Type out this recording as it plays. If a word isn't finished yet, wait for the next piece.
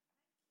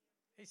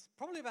It's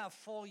probably about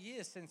 4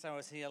 years since I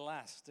was here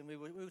last, and we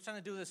were trying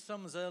to do the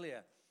sums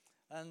earlier.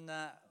 And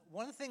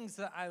one of the things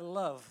that I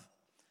love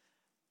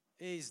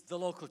is the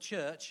local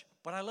church,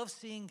 but I love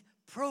seeing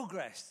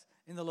progress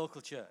in the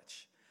local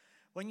church.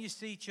 When you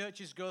see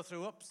churches go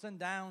through ups and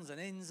downs and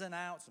ins and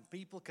outs, and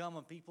people come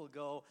and people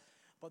go,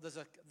 but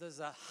there's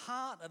a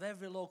heart of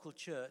every local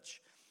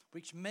church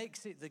which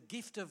makes it the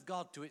gift of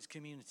God to its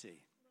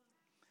community.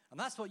 And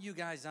that's what you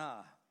guys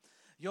are.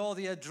 You're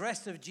the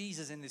address of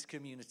Jesus in this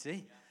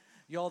community.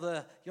 You're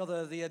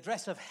the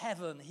address of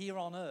heaven here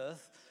on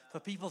earth for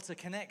people to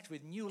connect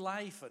with new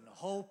life and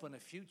hope and a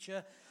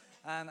future.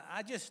 And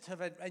I just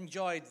have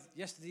enjoyed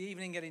yesterday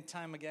evening getting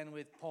time again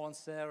with Paul and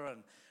Sarah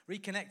and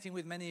reconnecting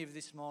with many of you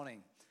this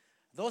morning.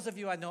 Those of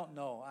you I don't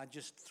know, I'm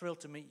just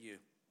thrilled to meet you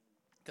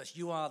because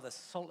you are the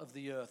salt of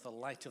the earth, the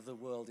light of the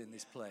world in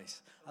this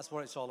place. That's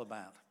what it's all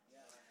about.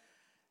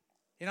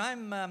 You know,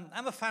 I'm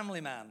a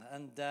family man,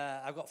 and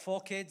I've got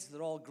 4 kids.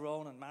 They're all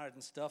grown and married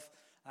and stuff.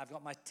 I've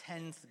got my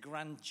 10th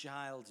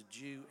grandchild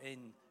due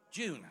in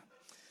June.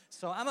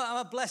 So I'm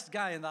a blessed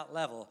guy in that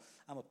level.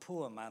 I'm a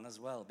poor man as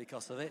well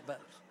because of it,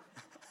 but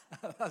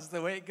that's the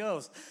way it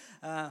goes.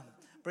 But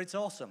it's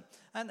awesome.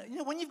 And, you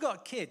know, when you've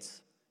got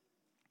kids,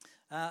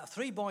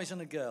 3 boys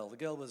and a girl, the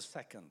girl was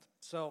second.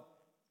 So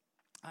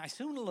I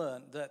soon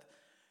learned that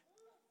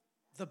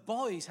the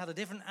boys had a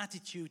different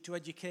attitude to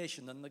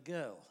education than the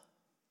girl.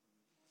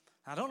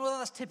 I don't know whether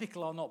that's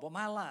typical or not, but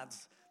my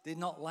lads did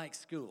not like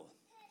school.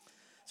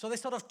 So they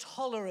sort of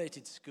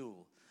tolerated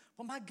school.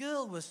 But my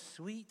girl was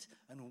sweet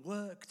and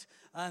worked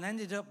and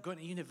ended up going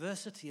to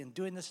university and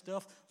doing the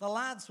stuff. The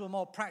lads were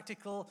more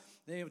practical.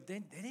 They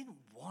didn't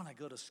want to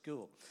go to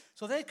school.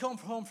 So they'd come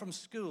home from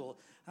school,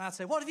 and I'd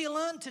say, "What have you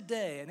learned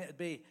today?" And it'd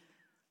be,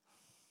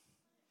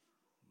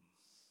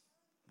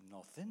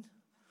 "Nothing."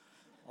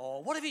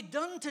 Or, "What have you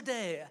done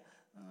today?"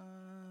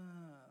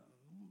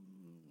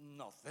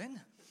 "Nothing."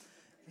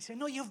 He said,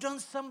 "No, you've done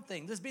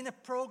something. There's been a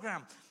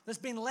program. There's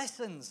been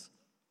lessons."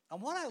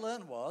 And what I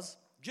learned was,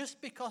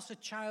 just because a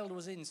child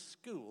was in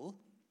school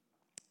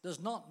does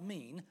not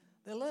mean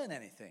they learn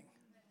anything.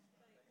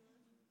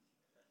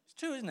 It's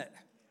true, isn't it?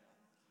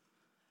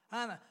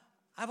 And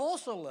I've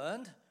also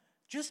learned,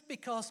 just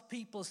because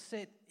people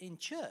sit in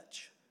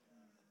church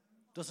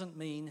doesn't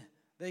mean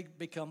they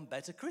become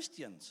better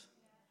Christians.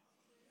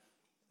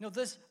 You know,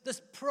 there's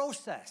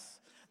process.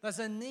 There's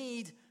a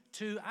need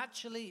to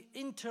actually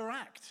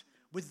interact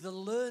with the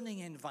learning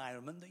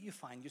environment that you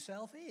find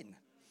yourself in.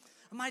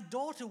 And my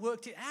daughter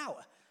worked it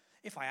out.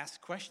 If I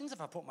ask questions, if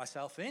I put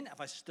myself in,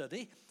 if I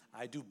study,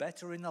 I do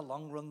better in the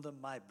long run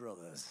than my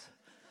brothers.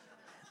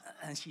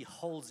 And she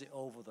holds it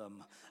over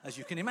them, as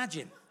you can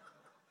imagine.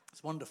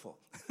 It's wonderful.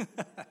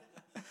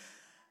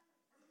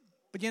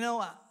 But you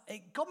know,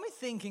 it got me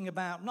thinking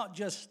about not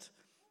just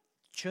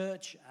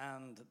church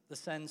and the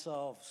sense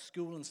of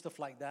school and stuff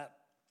like that.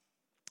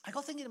 I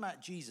got thinking about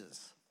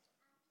Jesus.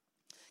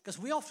 Because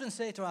we often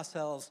say to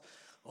ourselves,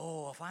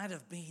 "Oh, if I'd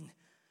have been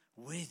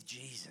with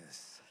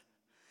Jesus,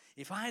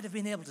 if I'd have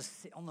been able to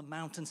sit on the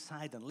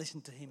mountainside and listen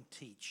to him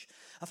teach,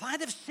 if I'd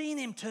have seen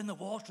him turn the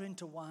water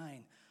into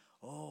wine,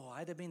 oh,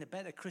 I'd have been a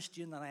better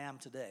Christian than I am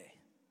today."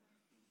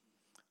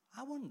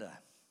 I wonder,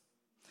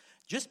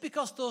 just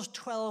because those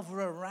 12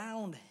 were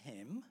around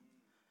him,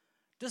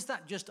 does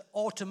that just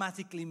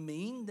automatically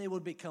mean they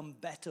would become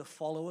better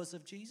followers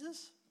of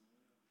Jesus?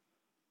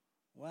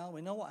 Well,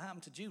 we know what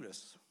happened to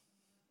Judas.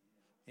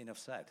 Enough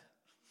said.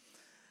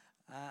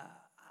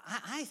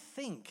 I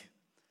think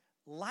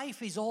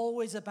life is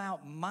always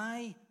about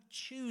my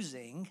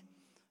choosing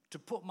to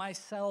put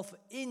myself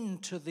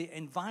into the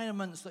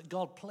environments that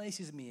God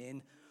places me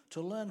in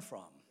to learn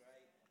from.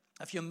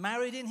 If you're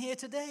married in here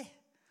today,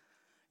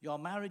 your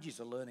marriage is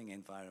a learning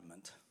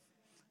environment.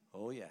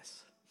 Oh,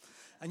 yes.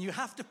 And you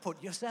have to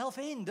put yourself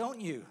in, don't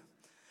you?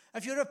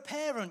 If you're a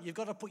parent, you've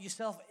got to put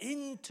yourself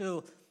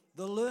into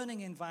the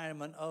learning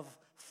environment of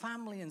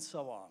family and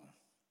so on.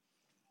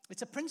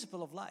 It's a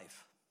principle of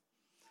life.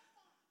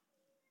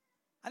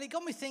 And it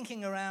got me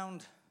thinking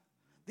around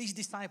these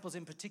disciples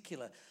in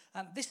particular.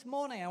 And this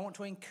morning I want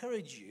to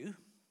encourage you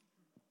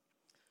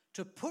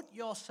to put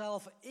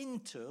yourself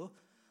into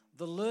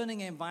the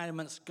learning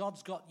environments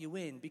God's got you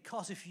in,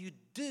 because if you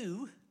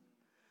do,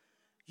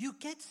 you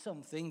get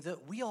something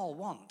that we all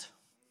want.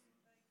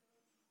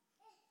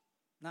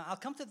 Now, I'll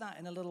come to that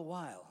in a little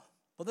while.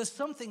 But there's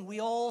something we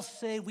all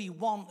say we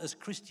want as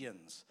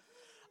Christians.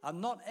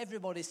 And not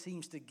everybody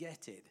seems to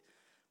get it,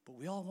 but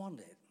we all want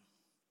it.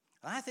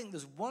 And I think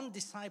there's one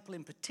disciple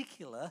in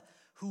particular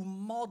who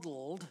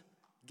modeled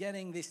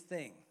getting this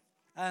thing,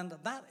 and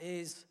that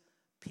is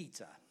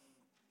Peter.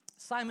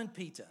 Simon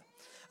Peter.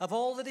 Of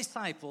all the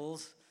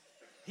disciples,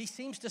 he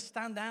seems to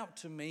stand out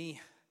to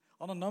me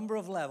on a number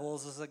of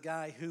levels as a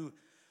guy who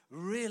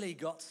really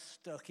got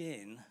stuck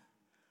in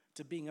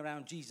to being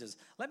around Jesus.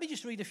 Let me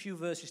just read a few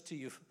verses to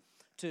you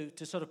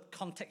to sort of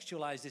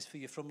contextualize this for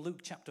you from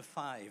Luke chapter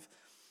 5.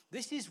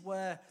 This is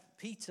where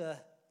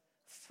Peter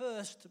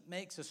first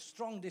makes a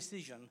strong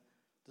decision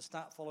to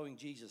start following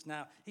Jesus.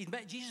 Now, he'd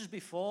met Jesus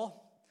before.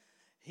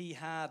 He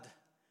had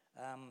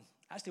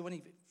Actually,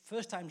 when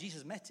first time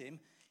Jesus met him,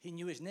 he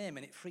knew his name,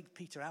 and it freaked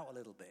Peter out a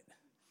little bit.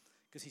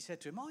 Because he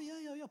said to him, oh,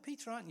 yeah, you're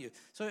Peter, aren't you?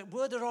 So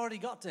word had already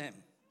got to him.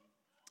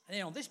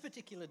 And on this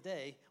particular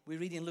day, we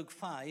read in Luke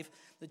 5,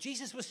 that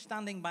Jesus was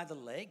standing by the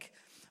lake,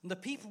 and the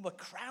people were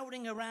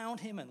crowding around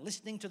him and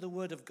listening to the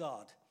word of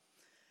God.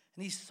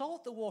 And he saw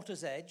at the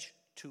water's edge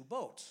 2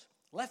 boats,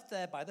 left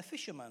there by the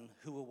fishermen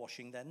who were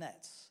washing their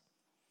nets.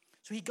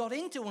 So he got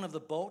into one of the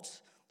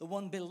boats, the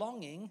one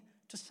belonging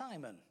to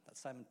Simon,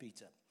 that's Simon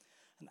Peter,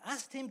 and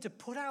asked him to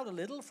put out a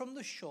little from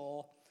the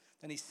shore.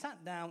 Then he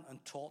sat down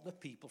and taught the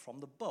people from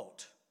the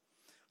boat.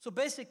 So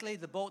basically,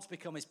 the boat's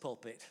become his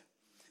pulpit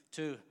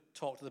to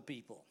talk to the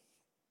people.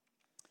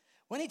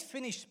 When he'd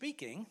finished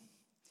speaking,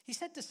 he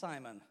said to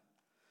Simon,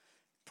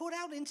 put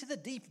out into the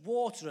deep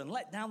water and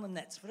let down the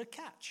nets for a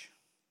catch.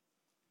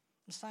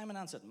 And Simon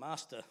answered,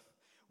 Master,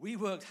 we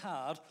worked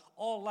hard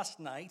all last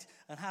night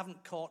and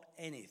haven't caught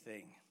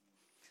anything.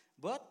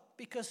 But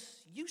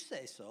because you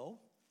say so,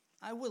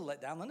 I will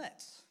let down the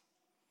nets.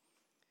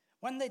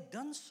 When they'd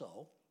done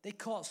so, they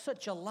caught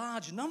such a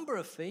large number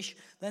of fish,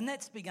 their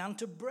nets began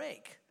to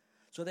break.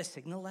 So they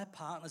signaled their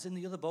partners in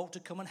the other boat to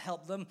come and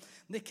help them.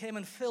 They came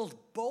and filled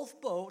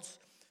both boats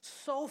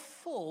so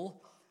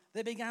full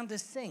they began to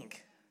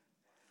sink.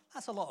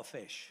 That's a lot of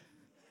fish,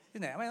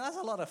 isn't it? I mean, that's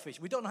a lot of fish.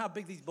 We don't know how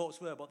big these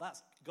boats were, but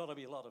that's got to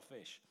be a lot of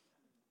fish.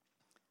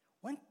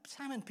 When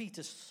Simon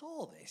Peter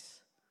saw this,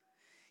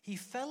 he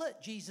fell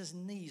at Jesus'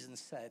 knees and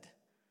said,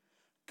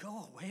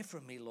 go away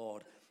from me,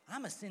 Lord.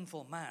 I'm a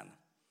sinful man.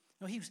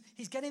 No,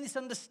 he's getting this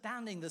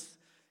understanding that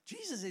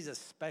Jesus is a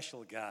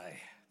special guy.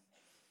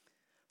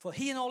 For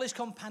he and all his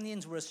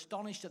companions were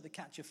astonished at the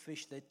catch of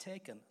fish they'd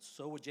taken.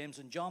 So were James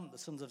and John, the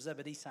sons of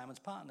Zebedee, Simon's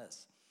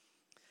partners.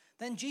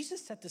 Then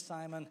Jesus said to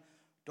Simon,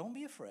 don't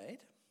be afraid.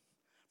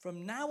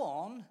 From now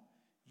on,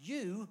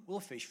 you will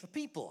fish for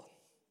people.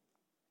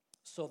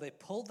 So they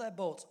pulled their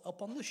boats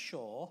up on the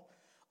shore,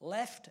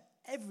 left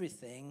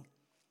everything,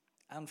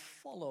 and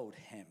followed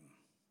him.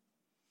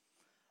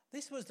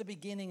 This was the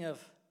beginning of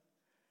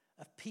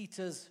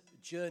Peter's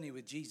journey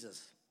with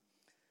Jesus.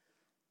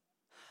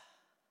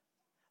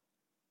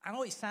 I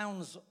know it's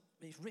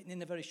written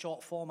in a very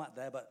short format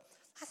there, but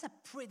that's a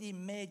pretty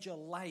major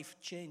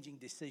life-changing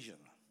decision.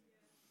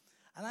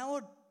 And I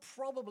would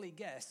probably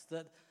guess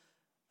that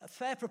a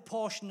fair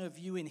proportion of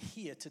you in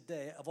here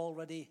today have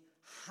already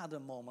had a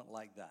moment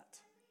like that.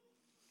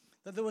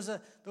 That there was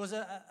a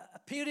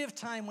period of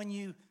time when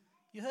you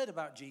heard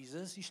about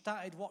Jesus, you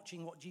started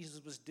watching what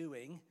Jesus was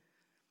doing,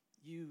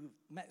 you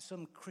met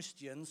some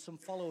Christians, some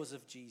followers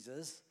of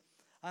Jesus,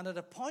 and at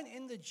a point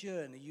in the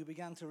journey, you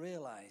began to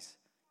realize,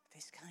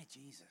 this guy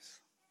Jesus.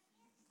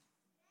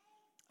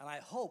 And I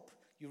hope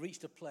you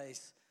reached a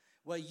place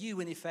where you,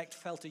 in effect,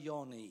 fell to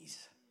your knees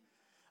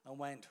and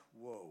went,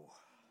 whoa,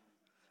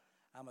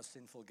 I'm a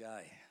sinful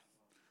guy.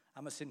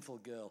 I'm a sinful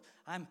girl.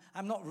 I'm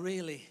not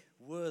really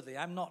worthy.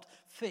 I'm not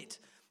fit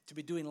to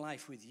be doing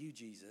life with you,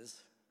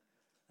 Jesus.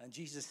 And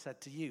Jesus said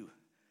to you,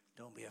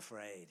 don't be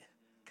afraid.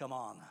 Come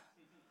on.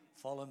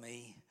 Follow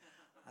me,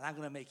 and I'm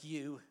going to make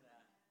you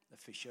a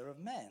fisher of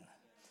men.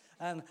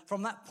 And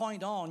from that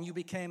point on, you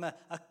became a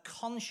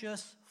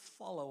conscious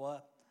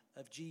follower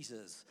of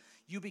Jesus.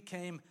 You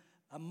became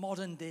a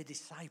modern-day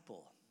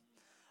disciple.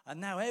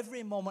 And now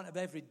every moment of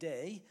every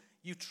day,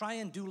 you try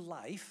and do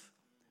life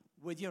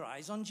with your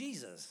eyes on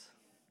Jesus.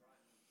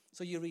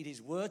 So you read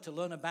his word to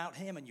learn about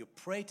him, and you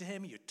pray to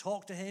him, you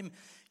talk to him,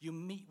 you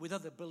meet with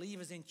other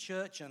believers in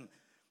church, and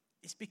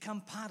it's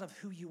become part of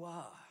who you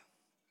are.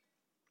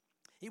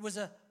 It was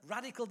a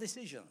radical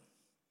decision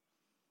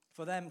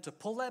for them to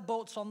pull their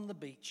boats on the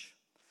beach,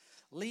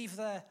 leave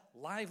their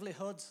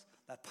livelihoods,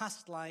 their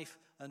past life,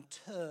 and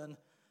turn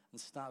and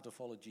start to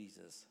follow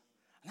Jesus.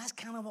 And that's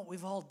kind of what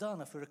we've all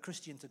done if we're a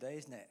Christian today,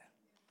 isn't it?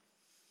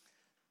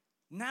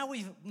 Now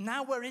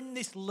we're in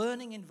this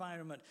learning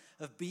environment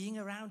of being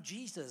around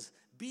Jesus,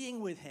 being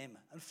with him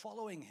and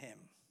following him.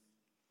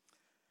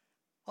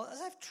 Well,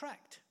 as I've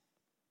tracked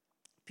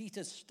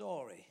Peter's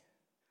story,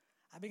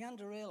 I began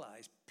to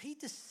realize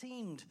Peter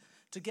seemed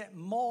to get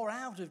more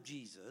out of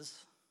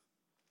Jesus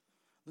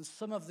than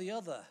some of the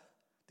other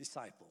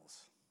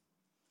disciples.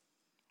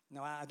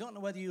 Now, I don't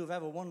know whether you have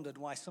ever wondered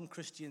why some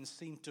Christians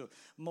seem to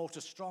motor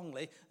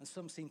strongly and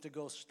some seem to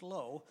go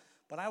slow,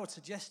 but I would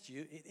suggest to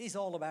you it is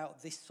all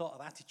about this sort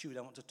of attitude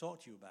I want to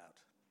talk to you about.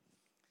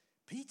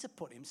 Peter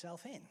put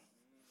himself in.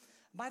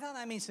 By that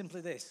I mean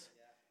simply this.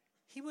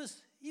 He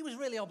was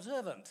really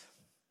observant.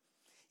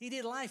 He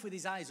did life with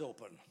his eyes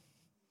open.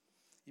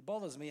 It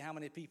bothers me how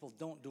many people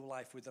don't do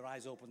life with their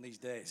eyes open these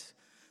days.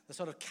 They're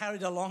sort of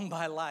carried along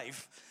by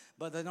life,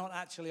 but they're not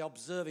actually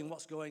observing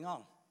what's going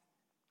on.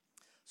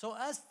 So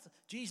as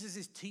Jesus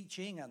is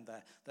teaching and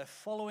they're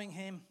following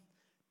him,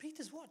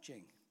 Peter's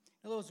watching.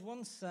 There was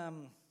once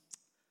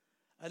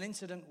an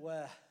incident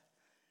where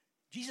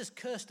Jesus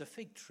cursed a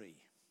fig tree.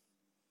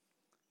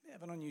 Bit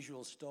of an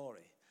unusual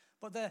story.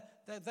 But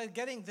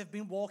they've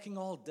been walking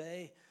all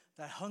day.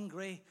 They're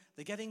hungry.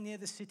 They're getting near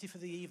the city for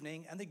the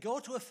evening. And they go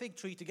to a fig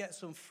tree to get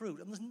some fruit.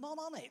 And there's none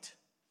on it.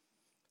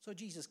 So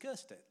Jesus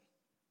cursed it.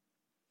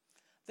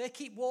 They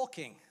keep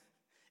walking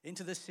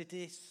into the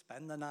city,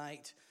 spend the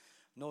night.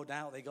 No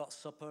doubt they got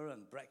supper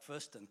and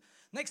breakfast. And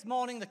next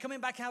morning, they're coming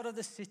back out of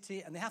the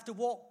city, and they have to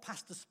walk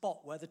past the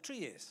spot where the tree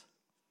is.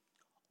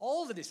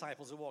 All the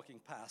disciples are walking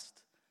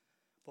past,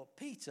 but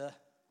Peter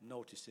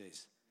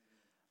notices.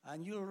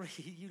 And you'll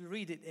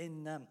read it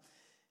in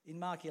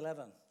Mark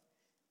 11.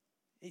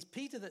 It's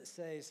Peter that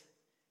says,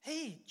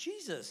 "Hey,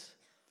 Jesus,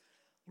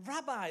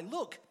 Rabbi,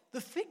 look,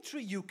 the fig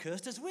tree you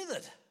cursed has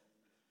withered."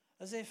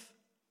 As if,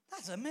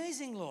 "That's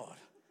amazing, Lord.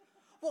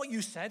 What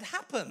you said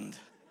happened."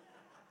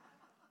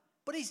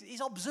 But he's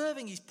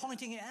observing, he's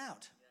pointing it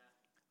out.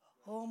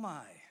 Oh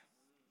my.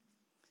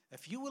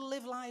 If you will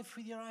live life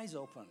with your eyes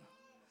open,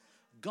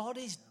 God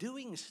is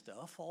doing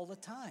stuff all the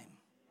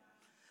time.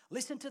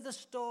 Listen to the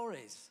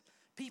stories.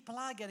 People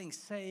are getting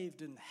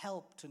saved and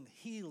helped and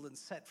healed and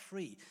set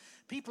free.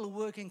 People are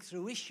working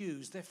through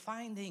issues. They're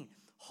finding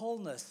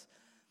wholeness.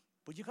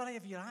 But you've got to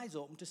have your eyes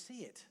open to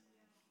see it.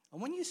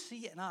 And when you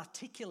see it and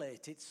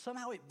articulate it,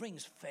 somehow it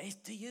brings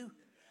faith to you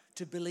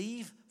to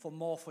believe for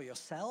more for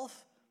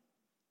yourself.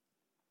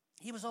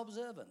 He was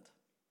observant.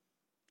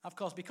 Of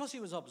course, because he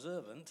was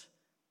observant,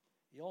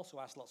 he also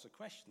asked lots of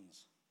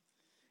questions.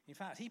 In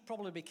fact, he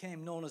probably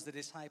became known as the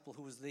disciple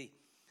who was the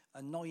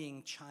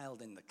annoying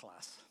child in the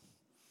class.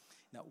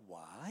 Now,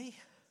 why?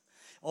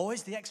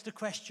 Always the extra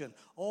question,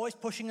 always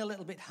pushing a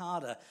little bit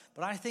harder.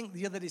 But I think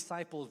the other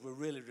disciples were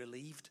really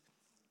relieved.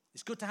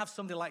 It's good to have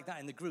somebody like that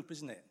in the group,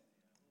 isn't it?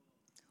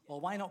 Well,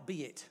 why not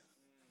be it?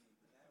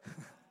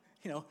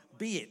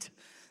 Be it.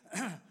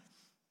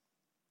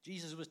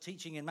 Jesus was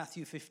teaching in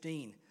Matthew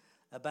 15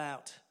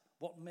 about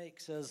what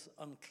makes us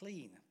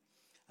unclean.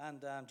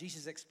 And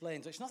Jesus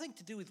explains it's nothing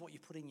to do with what you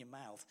put in your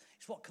mouth.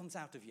 It's what comes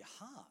out of your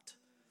heart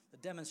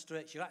that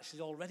demonstrates you're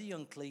actually already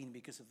unclean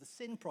because of the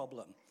sin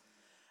problem.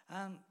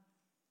 And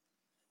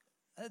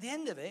at the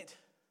end of it,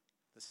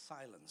 there's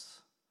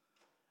silence.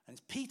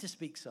 And Peter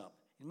speaks up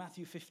in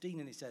Matthew 15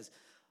 and he says,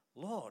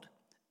 "Lord,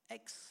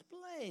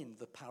 explain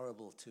the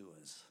parable to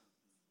us."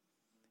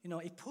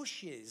 He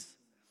pushes.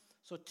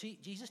 So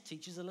Jesus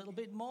teaches a little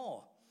bit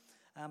more.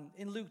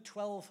 In Luke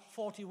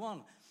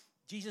 12:41,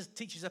 Jesus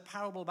teaches a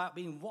parable about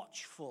being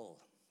watchful.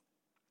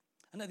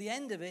 And at the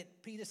end of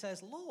it, Peter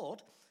says,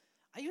 "Lord,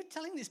 are you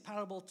telling this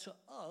parable to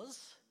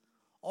us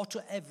or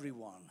to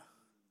everyone?"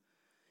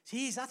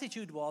 See, his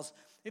attitude was,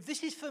 if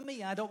this is for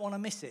me, I don't want to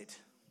miss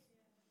it.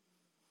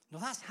 No,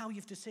 that's how you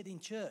have to sit in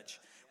church.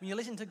 When you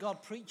listen to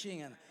God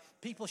preaching and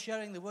people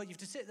sharing the word, you have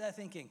to sit there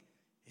thinking,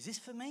 is this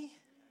for me?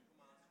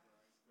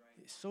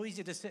 It's so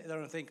easy to sit there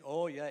and think,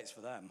 oh, yeah, it's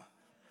for them.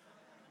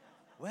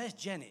 Where's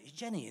Jenny? Is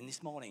Jenny in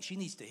this morning? She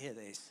needs to hear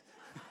this.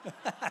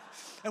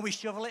 And we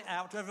shovel it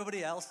out to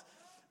everybody else.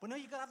 But no,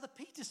 you've got to have the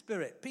Peter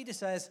spirit. Peter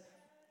says,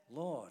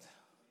 "Lord,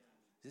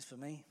 is this for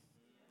me?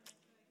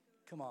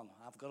 Come on,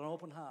 I've got an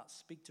open heart.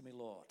 Speak to me,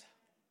 Lord."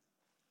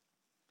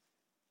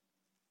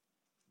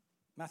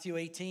 Matthew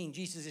 18,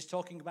 Jesus is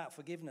talking about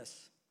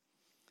forgiveness.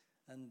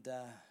 And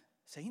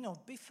saying,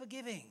 be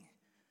forgiving.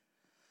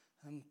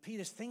 And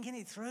Peter's thinking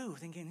it through,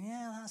 thinking,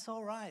 yeah, that's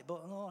all right,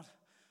 but Lord,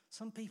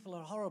 some people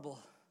are horrible.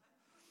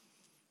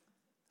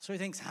 So he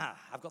thinks,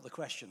 I've got the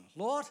question.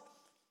 Lord,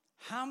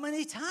 how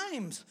many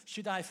times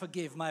should I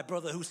forgive my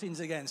brother who sins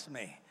against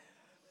me?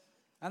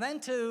 And then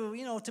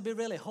to be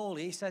really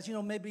holy, he says,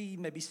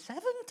 maybe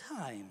 7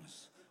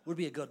 times would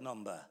be a good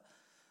number.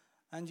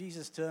 And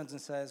Jesus turns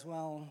and says,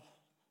 well,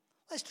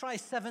 let's try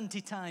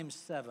 70 times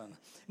 7.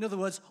 In other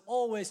words,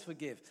 always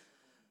forgive.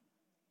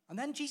 And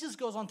then Jesus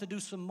goes on to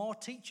do some more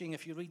teaching,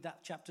 if you read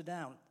that chapter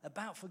down,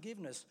 about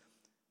forgiveness,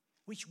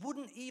 which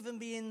wouldn't even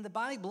be in the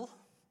Bible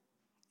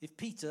if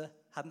Peter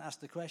hadn't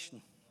asked the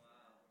question.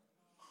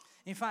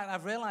 In fact,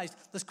 I've realized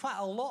there's quite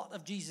a lot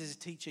of Jesus'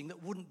 teaching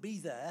that wouldn't be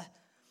there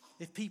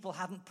if people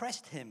hadn't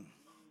pressed him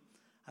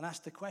and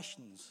asked the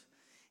questions.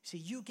 See,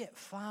 you get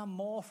far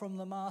more from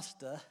the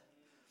master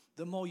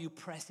the more you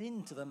press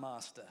into the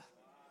master.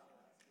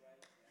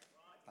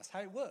 That's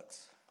how it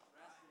works.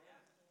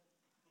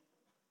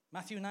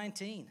 Matthew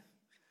 19,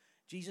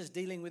 Jesus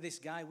dealing with this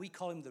guy. We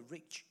call him the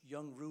rich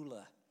young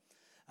ruler.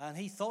 And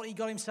he thought he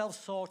got himself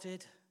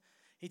sorted.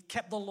 He'd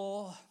kept the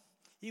law.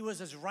 He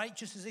was as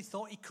righteous as he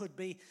thought he could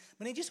be.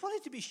 But he just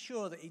wanted to be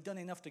sure that he'd done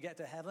enough to get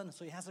to heaven.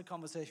 So he has a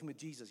conversation with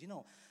Jesus.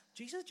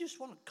 Jesus, just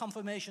want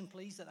confirmation,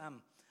 please, that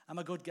I'm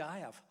a good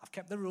guy. I've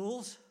kept the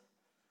rules.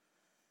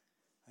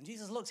 And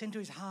Jesus looks into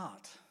his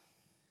heart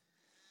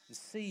and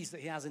sees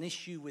that he has an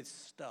issue with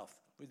stuff,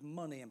 with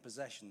money and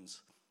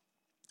possessions.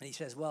 And he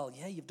says, well,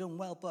 yeah, you've done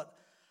well, but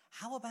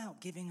how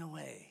about giving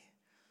away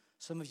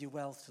some of your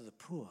wealth to the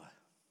poor?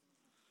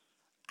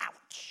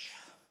 Ouch.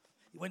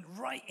 He went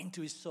right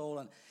into his soul,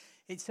 and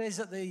it says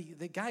that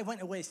the guy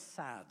went away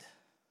sad.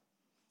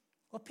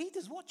 Well,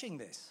 Peter's watching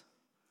this.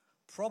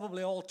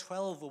 Probably all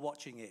 12 were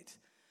watching it.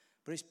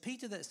 But it's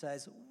Peter that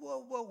says,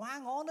 whoa,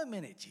 hang on a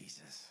minute,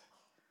 Jesus.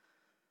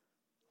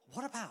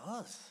 What about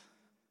us?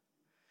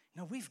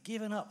 We've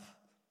given up.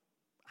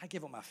 I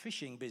gave up my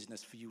fishing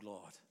business for you,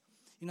 Lord.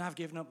 I've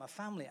given up my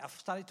family. I've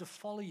started to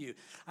follow you.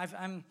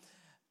 And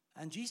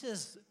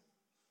Jesus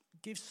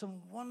gives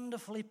some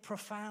wonderfully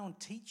profound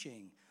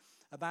teaching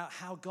about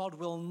how God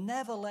will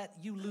never let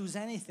you lose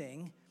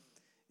anything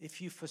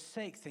if you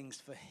forsake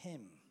things for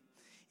him.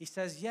 He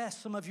says, yes,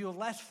 some of you have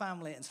left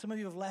family and some of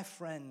you have left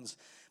friends,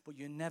 but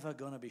you're never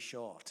going to be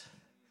short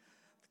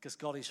because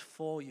God is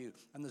for you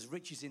and there's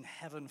riches in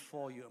heaven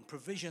for you and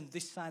provision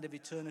this side of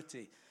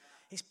eternity.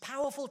 It's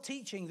powerful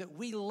teaching that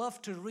we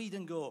love to read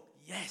and go,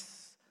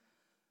 yes.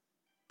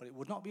 But it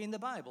would not be in the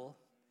Bible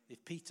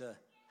if Peter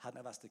hadn't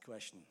have asked the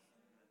question.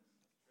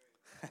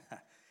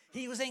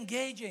 He was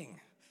engaging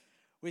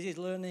with his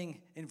learning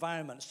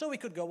environment. So we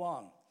could go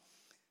on.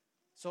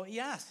 So he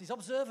asks, he's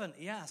observant,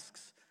 he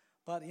asks.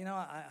 But,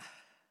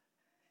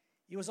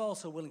 he was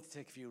also willing to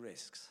take a few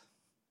risks.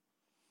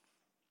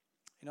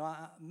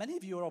 Many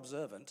of you are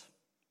observant.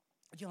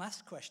 You'll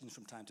ask questions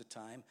from time to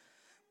time.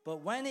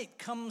 But when it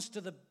comes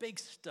to the big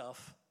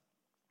stuff,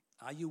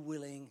 are you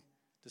willing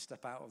to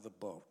step out of the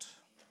boat?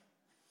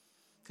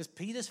 Because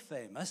Peter's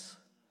famous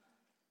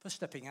for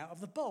stepping out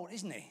of the boat,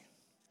 isn't he?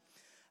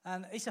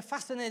 And it's a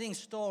fascinating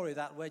story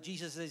that where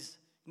Jesus is,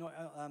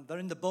 they're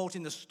in the boat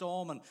in the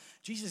storm and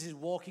Jesus is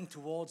walking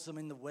towards them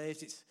in the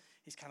waves.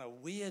 It's kind of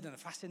weird and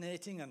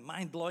fascinating and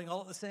mind-blowing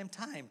all at the same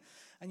time.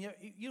 And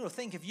you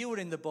think if you were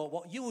in the boat,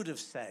 what you would have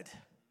said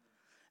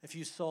if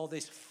you saw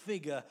this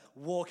figure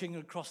walking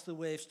across the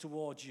waves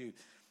towards you.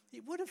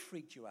 It would have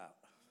freaked you out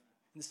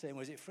in the same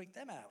way as it freaked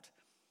them out.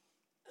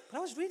 But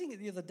I was reading it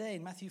the other day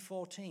in Matthew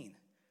 14.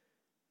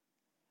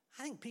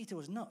 I think Peter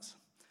was nuts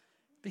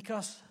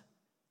because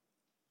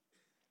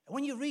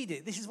when you read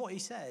it, this is what he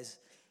says.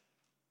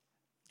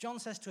 John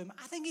says to him,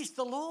 I think it's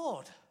the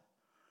Lord.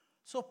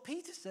 So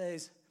Peter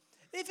says,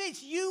 if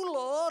it's you,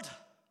 Lord,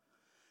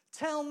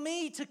 tell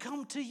me to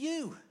come to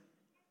you.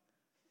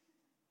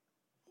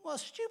 What a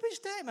stupid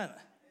statement.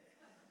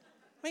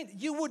 I mean,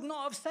 you would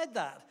not have said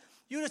that.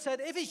 You would have said,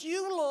 if it's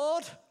you,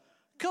 Lord,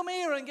 come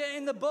here and get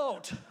in the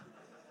boat.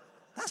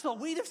 That's what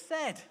we'd have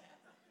said.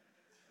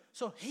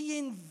 So he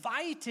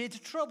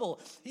invited trouble.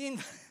 He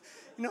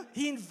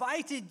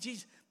invited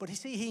Jesus. But you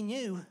see, he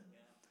knew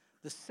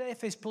the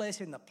safest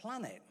place in the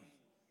planet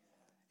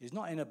is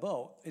not in a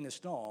boat, in a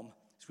storm.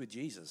 It's with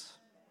Jesus.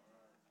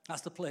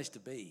 That's the place to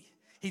be.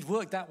 He'd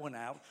worked that one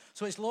out.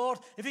 So it's, Lord,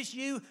 if it's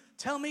you,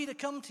 tell me to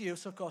come to you.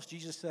 So, of course,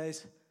 Jesus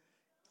says,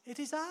 it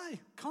is I.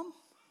 Come.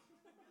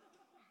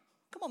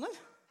 Come on, then.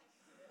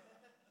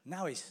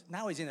 Now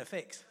he's in a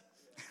fix.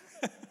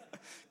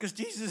 Because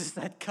Jesus has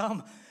said,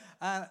 come.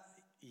 And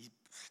he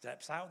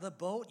steps out of the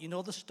boat. You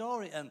know the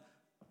story. And,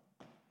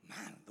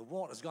 man, the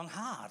water's gone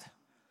hard.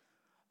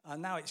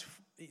 And now it's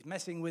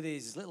messing with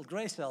his little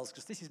grey cells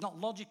because this is not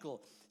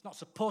logical. It's not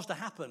supposed to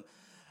happen.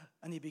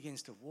 And he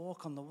begins to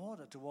walk on the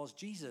water towards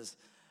Jesus.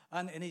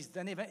 And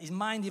his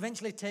mind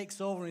eventually takes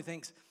over and he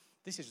thinks,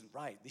 this isn't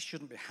right. This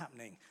shouldn't be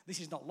happening. This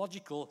is not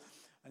logical.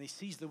 And he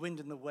sees the wind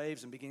and the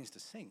waves and begins to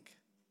sink.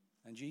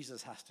 And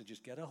Jesus has to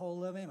just get a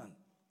hold of him and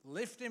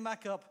lift him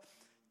back up,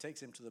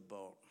 takes him to the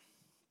boat.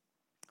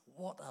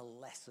 What a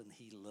lesson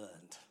he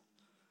learned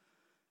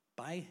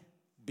by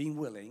being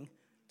willing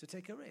to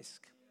take a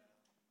risk.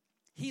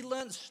 He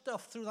learned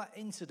stuff through that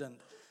incident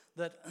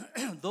that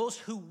those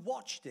who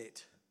watched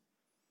it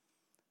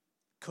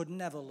could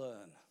never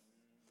learn.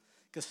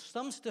 Because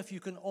some stuff you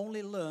can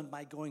only learn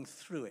by going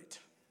through it.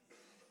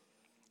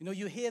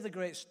 You hear the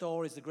great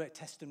stories, the great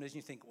testimonies, and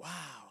you think,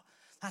 wow,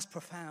 that's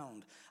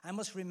profound. I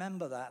must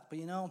remember that. But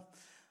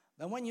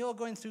then when you're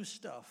going through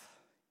stuff,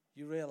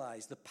 you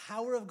realize the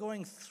power of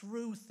going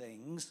through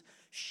things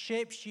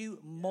shapes you,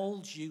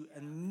 molds you,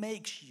 and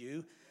makes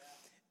you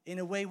in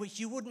a way which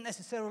you wouldn't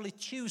necessarily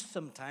choose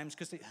sometimes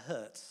because it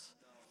hurts.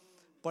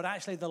 But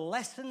actually the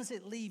lessons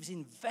it leaves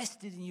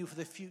invested in you for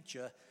the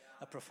future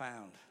are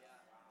profound.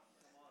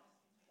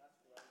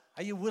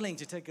 Are you willing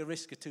to take a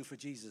risk or two for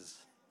Jesus?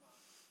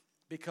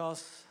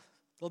 Because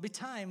there'll be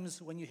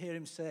times when you hear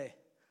him say,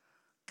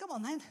 come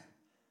on then.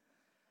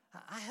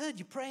 I heard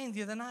you praying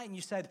the other night and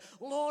you said,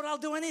 Lord, I'll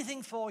do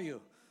anything for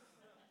you.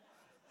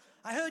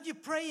 I heard you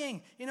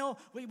praying,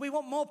 we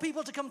want more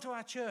people to come to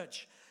our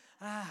church.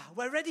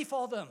 We're ready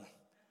for them.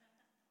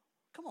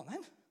 Come on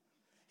then.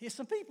 Here's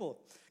some people.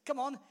 Come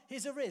on,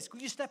 here's a risk.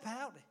 Will you step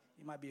out?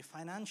 It might be a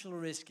financial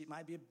risk. It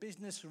might be a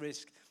business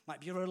risk. It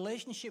might be a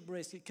relationship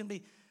risk. It can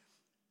be.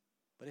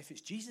 But if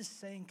it's Jesus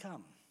saying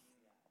come,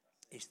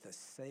 it's the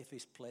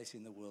safest place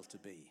in the world to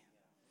be.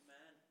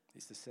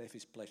 It's the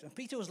safest place. And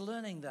Peter was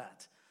learning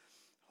that.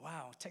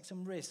 Wow, take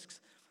some risks.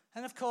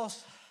 And of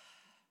course,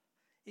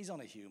 he's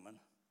only human.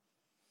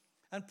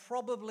 And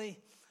probably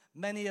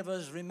many of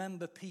us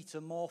remember Peter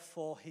more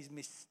for his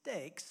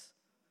mistakes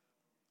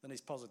than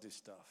his positive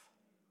stuff.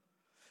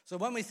 So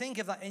when we think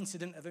of that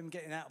incident of him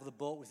getting out of the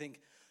boat, we think,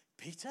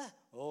 Peter?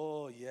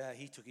 Oh, yeah,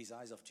 he took his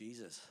eyes off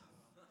Jesus.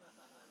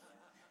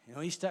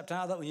 He stepped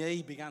out of that. Yeah,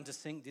 he began to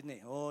sink, didn't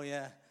he? Oh,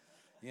 yeah.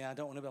 Yeah, I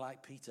don't want to be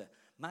like Peter.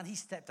 Man, he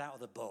stepped out of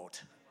the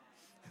boat.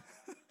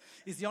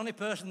 He's the only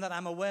person that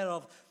I'm aware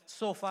of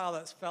so far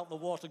that's felt the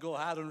water go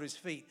hard under his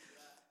feet.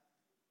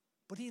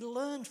 But he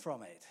learned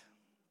from it.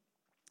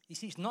 You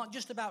see, it's not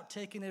just about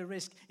taking a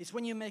risk. It's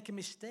when you make a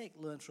mistake,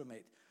 learn from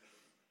it.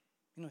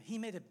 You know, he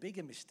made a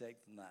bigger mistake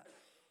than that.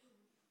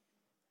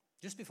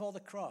 Just before the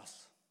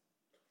cross,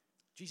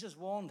 Jesus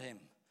warned him,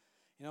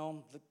 you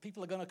know, the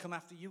people are going to come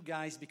after you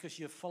guys because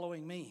you're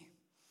following me.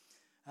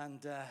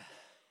 And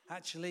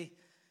actually,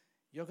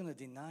 you're going to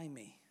deny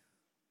me,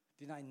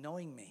 deny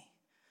knowing me.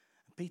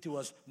 And Peter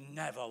was,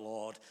 never,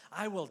 Lord.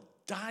 I will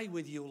die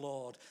with you,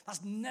 Lord.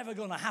 That's never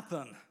going to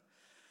happen.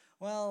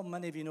 Well,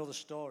 many of you know the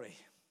story.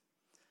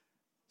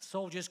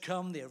 Soldiers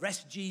come, they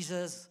arrest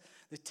Jesus,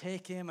 they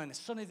take him, and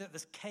suddenly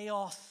there's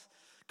chaos,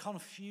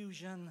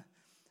 confusion,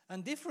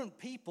 and different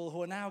people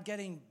who are now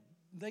getting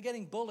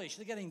bullish,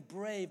 they're getting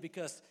brave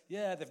because,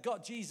 yeah, they've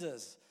got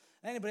Jesus.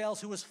 Anybody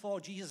else who was for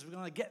Jesus, we're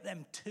going to get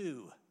them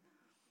too.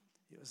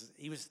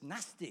 He was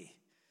nasty,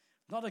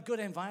 not a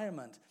good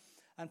environment.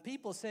 And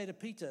people say to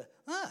Peter,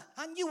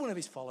 aren't you one of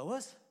his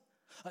followers?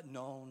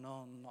 No,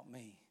 not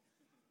me.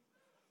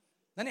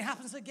 Then it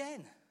happens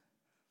again.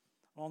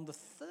 On the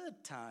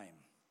third time,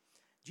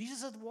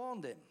 Jesus had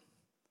warned him,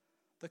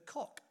 the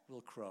cock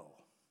will crow.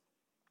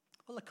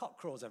 Well, the cock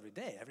crows every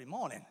day, every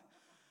morning.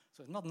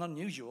 So it's not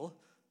unusual.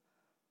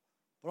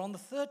 But on the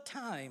third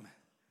time,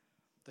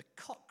 the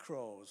cock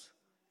crows.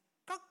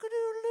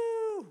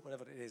 Cock-a-doodle-doo,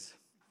 whatever it is.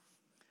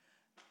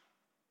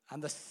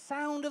 And the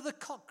sound of the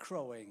cock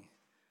crowing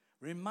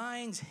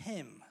reminds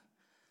him,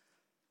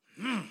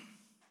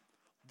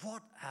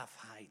 what have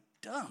I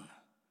done?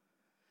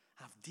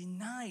 I've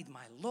denied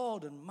my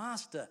Lord and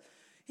Master.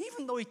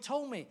 Even though he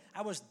told me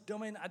I was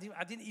dumb,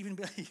 I didn't even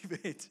believe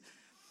it.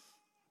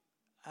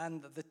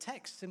 And the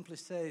text simply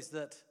says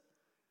that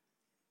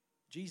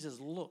Jesus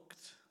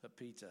looked at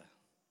Peter.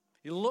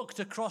 He looked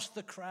across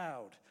the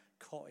crowd,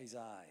 caught his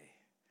eye.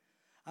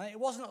 And it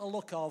wasn't a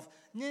look of,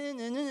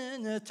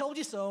 no, told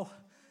you so.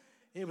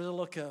 It was a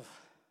look of,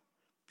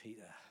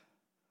 Peter,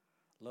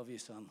 love you,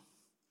 son.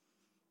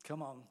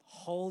 Come on,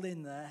 hold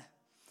in there.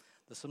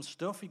 There's some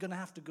stuff you're going to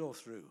have to go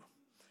through,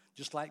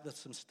 just like there's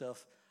some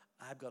stuff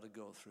I've got to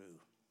go through.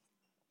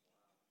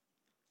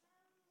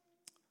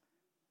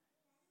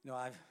 You know,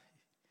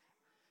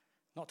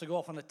 not to go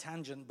off on a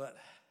tangent, but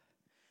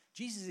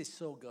Jesus is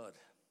so good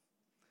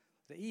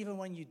that even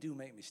when you do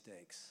make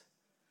mistakes,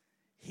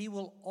 he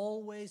will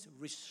always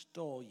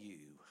restore you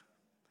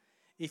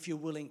if you're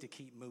willing to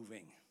keep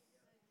moving.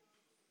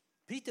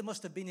 Peter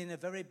must have been in a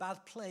very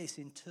bad place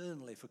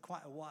internally for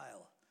quite a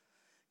while.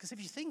 Because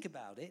if you think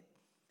about it,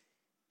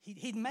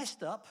 he'd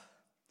messed up.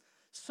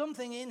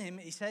 Something in him,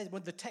 he says,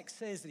 when the text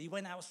says that he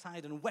went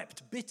outside and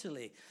wept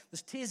bitterly.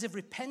 There's tears of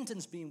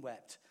repentance being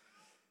wept.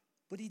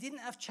 But he didn't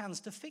have a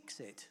chance to fix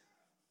it.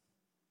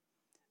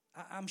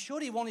 I'm sure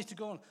he wanted to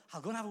go on,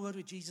 I'll go and have a word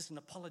with Jesus and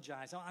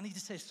apologize. I need to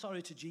say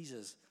sorry to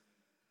Jesus.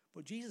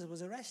 But Jesus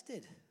was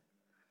arrested.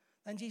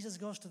 Then Jesus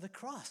goes to the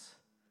cross.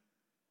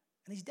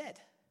 And he's dead.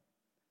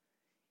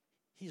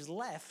 He's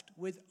left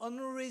with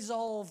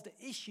unresolved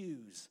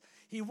issues.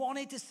 He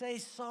wanted to say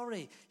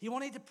sorry. He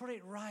wanted to put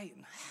it right.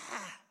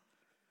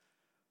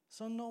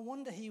 So no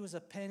wonder he was a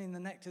pain in the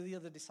neck to the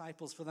other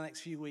disciples for the next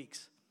few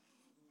weeks.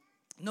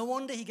 No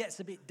wonder he gets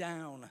a bit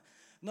down.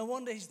 No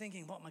wonder he's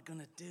thinking, what am I going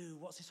to do?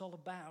 What's this all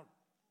about?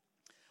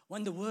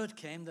 When the word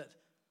came that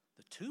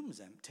the tomb's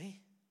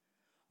empty,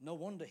 no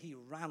wonder he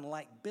ran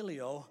like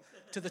Billy-O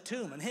to the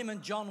tomb. And him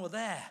and John were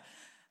there.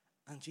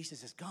 And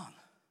Jesus is gone.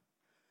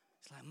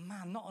 It's like,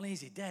 man, not only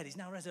is he dead, he's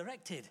now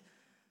resurrected.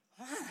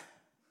 Man,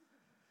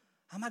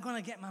 am I going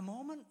to get my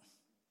moment?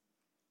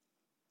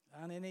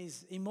 And in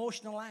his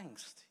emotional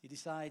angst, he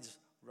decides,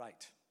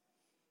 right,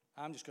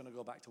 I'm just going to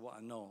go back to what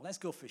I know. Let's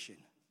go fishing.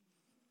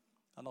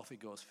 And off he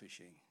goes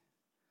fishing.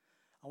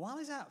 And while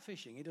he's out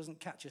fishing, he doesn't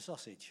catch a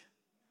sausage.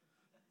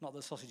 Not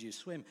that sausages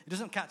swim. He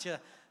doesn't catch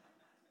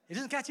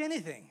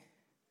anything.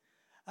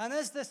 And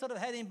as they're sort of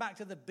heading back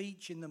to the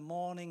beach in the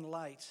morning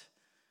light,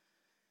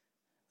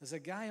 there's a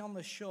guy on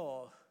the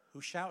shore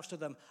who shouts to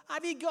them,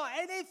 have you got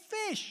any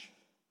fish?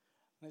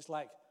 And it's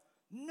like,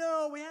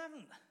 no, we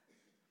haven't.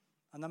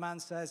 And the man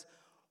says,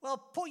 well,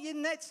 put your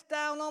nets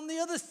down on the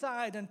other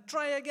side and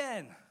try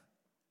again.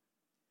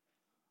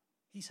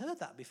 He's heard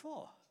that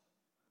before.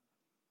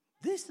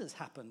 This has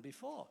happened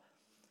before.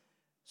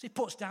 So he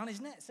puts down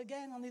his nets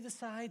again on the other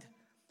side.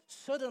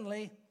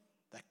 Suddenly,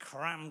 they're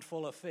crammed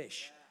full of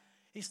fish.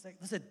 It's like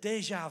there's a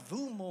deja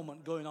vu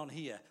moment going on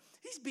here.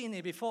 He's been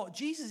here before.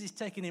 Jesus is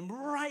taking him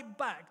right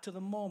back to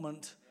the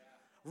moment,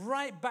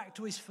 right back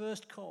to his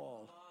first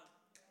call.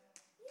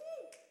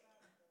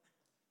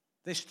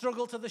 They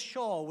struggle to the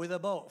shore with a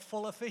boat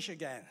full of fish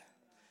again.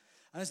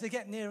 And as they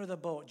get nearer the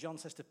boat, John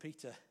says to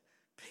Peter,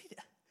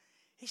 Peter,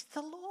 it's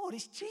the Lord,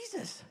 it's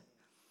Jesus.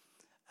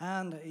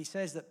 And he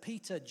says that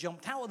Peter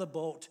jumped out of the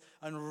boat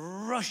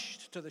and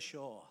rushed to the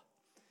shore.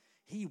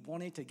 He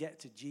wanted to get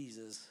to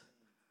Jesus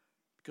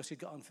because he'd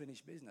got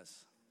unfinished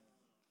business.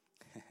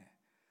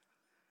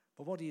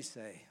 But what do you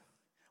say?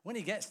 When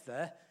he gets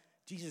there,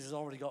 Jesus has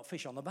already got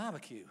fish on the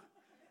barbecue.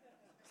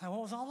 Now,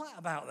 what was all that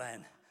about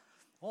then?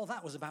 All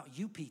that was about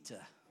you, Peter.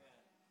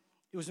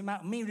 It was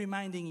about me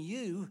reminding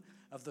you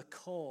of the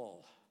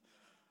call.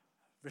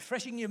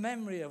 Refreshing your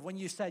memory of when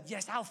you said,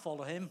 yes, I'll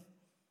follow him.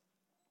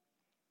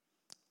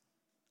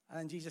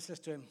 And Jesus says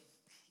to him,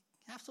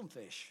 have some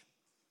fish.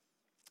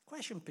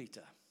 Question,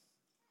 Peter.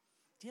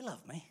 Do you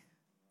love me?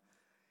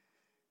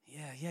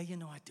 Yeah, you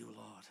know I do,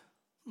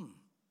 Lord.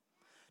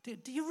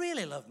 Do you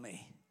really love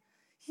me?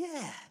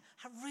 Yeah,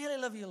 I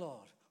really love you,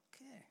 Lord.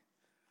 Okay.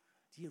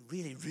 Do you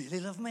really, really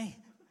love me?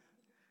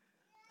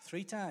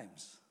 3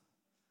 times.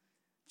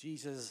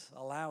 Jesus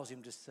allows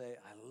him to say,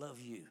 I love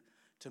you,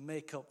 to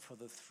make up for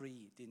the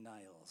 3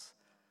 denials.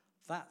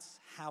 That's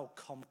how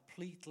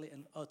completely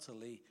and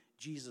utterly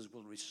Jesus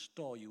will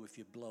restore you if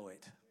you blow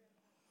it.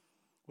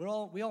 We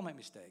all make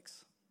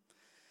mistakes.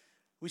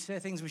 We say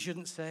things we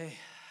shouldn't say.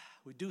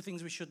 We do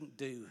things we shouldn't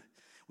do.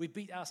 We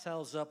beat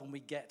ourselves up and we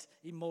get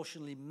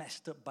emotionally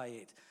messed up by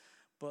it.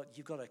 But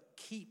you've got to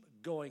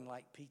keep going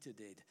like Peter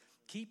did.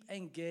 Keep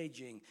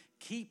engaging.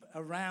 Keep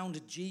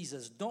around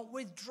Jesus. Don't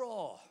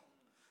withdraw.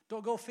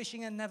 Don't go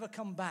fishing and never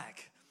come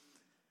back.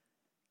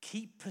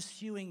 Keep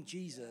pursuing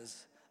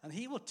Jesus, and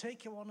he will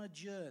take you on a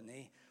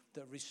journey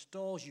that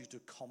restores you to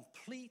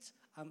complete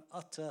and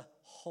utter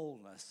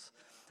wholeness.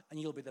 And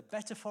you'll be the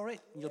better for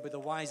it, and you'll be the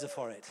wiser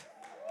for it.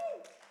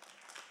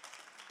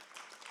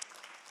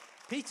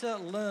 Peter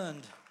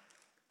learned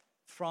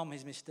from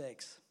his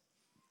mistakes.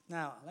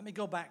 Now, let me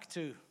go back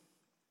to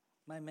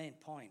my main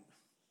point.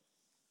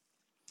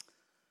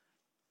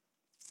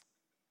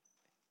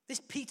 This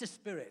Peter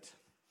spirit,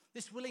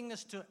 this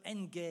willingness to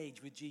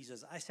engage with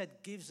Jesus, I said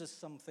gives us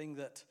something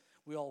that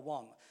we all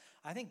want.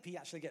 I think Pete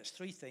actually gets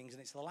 3 things,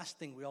 and it's the last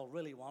thing we all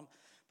really want.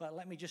 But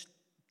let me just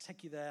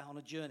take you there on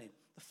a journey.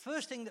 The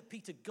first thing that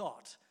Peter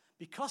got,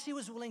 because he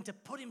was willing to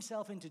put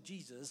himself into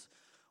Jesus,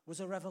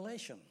 was a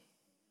revelation.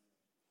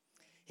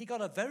 He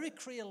got a very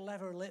clear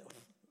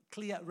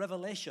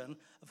revelation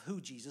of who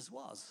Jesus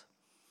was.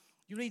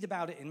 You read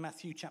about it in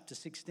Matthew chapter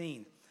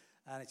 16,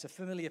 and it's a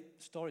familiar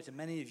story to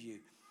many of you.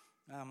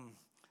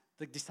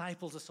 The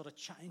disciples are sort of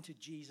chatting to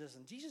Jesus,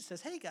 and Jesus says,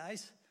 hey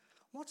guys,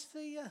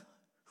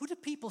 who do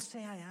people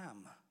say I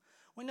am?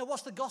 Well,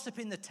 what's the gossip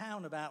in the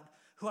town about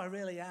who I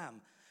really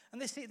am?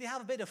 And they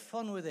have a bit of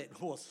fun with it.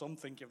 Oh, some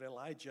think you're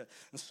Elijah,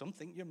 and some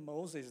think you're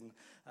Moses. And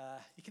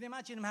you can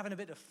imagine them having a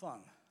bit of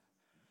fun.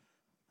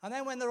 And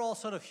then when they're all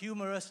sort of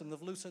humorous and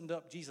they've loosened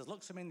up, Jesus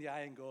looks them in the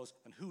eye and goes,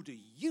 and who do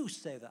you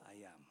say that I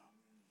am?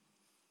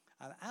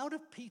 And out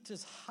of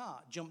Peter's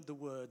heart jumped the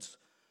words,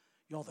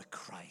 you're the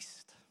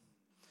Christ.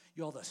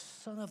 You're the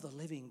Son of the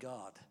living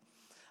God.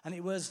 And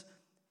it was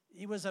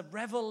a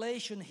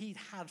revelation he'd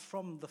had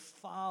from the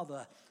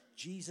Father.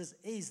 Jesus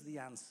is the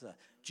answer.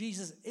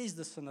 Jesus is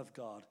the Son of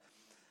God.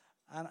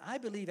 And I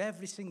believe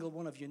every single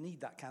one of you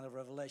need that kind of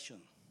revelation.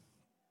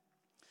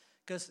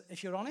 Because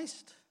if you're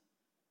honest,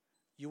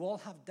 you all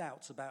have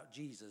doubts about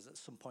Jesus at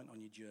some point on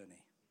your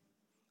journey.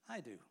 I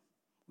do.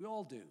 We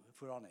all do,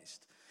 if we're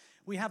honest.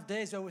 We have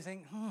days where we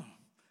think,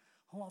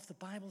 what if the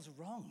Bible's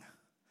wrong?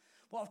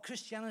 What if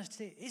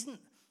Christianity isn't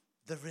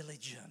the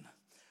religion?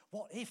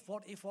 What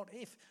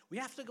if? We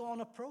have to go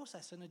on a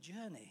process and a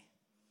journey.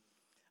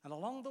 And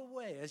along the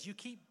way, as you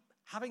keep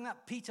having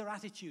that Peter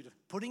attitude of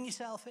putting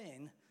yourself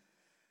in,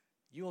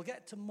 you will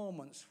get to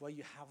moments where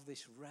you have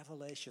this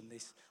revelation,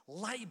 this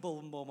light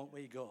bulb moment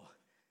where you go,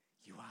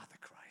 you are the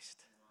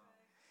Christ.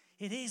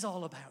 It is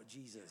all about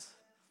Jesus.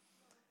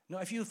 Now,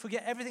 if you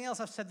forget everything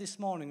else I've said this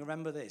morning,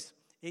 remember this.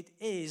 It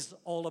is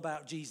all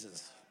about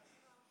Jesus.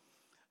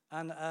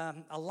 And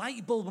a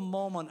light bulb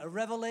moment, a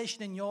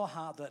revelation in your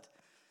heart that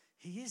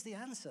he is the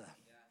answer.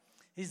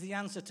 He's the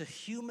answer to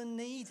human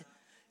need.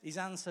 He's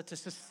the answer to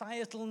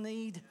societal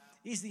need.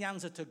 He's the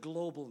answer to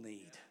global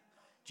need.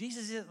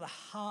 Jesus is at the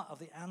heart of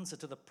the answer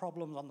to the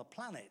problems on the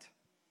planet.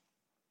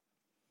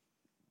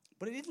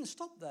 But it didn't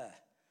stop there.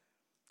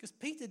 Because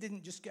Peter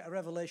didn't just get a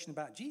revelation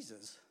about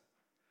Jesus.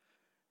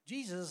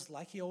 Jesus,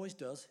 like he always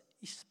does,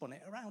 he spun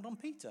it around on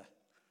Peter.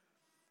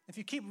 If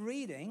you keep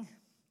reading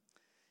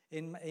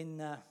in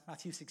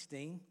Matthew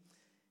 16,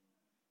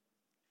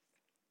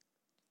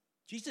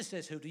 Jesus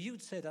says, who do you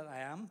say that I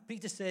am?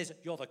 Peter says,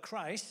 you're the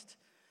Christ.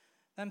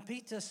 Then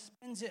Peter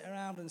spins it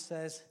around and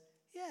says,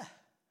 yeah,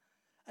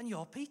 and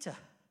you're Peter.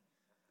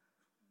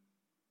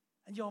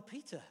 And you're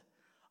Peter.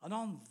 And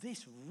on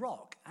this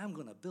rock, I'm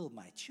going to build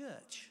my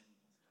church.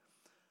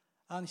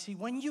 And see,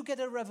 when you get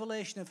a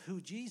revelation of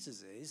who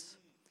Jesus is,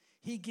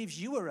 he gives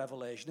you a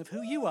revelation of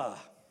who you are.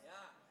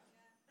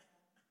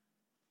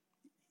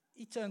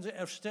 He turns it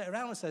straight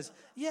around and says,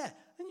 yeah,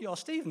 and you're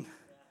Stephen.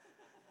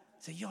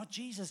 So you're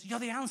Jesus. You're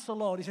the answer,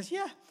 Lord. He says,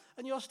 yeah,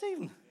 and you're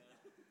Stephen.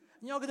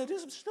 And you're going to do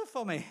some stuff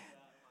for me.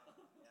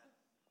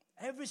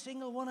 Every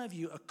single one of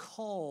you are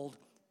called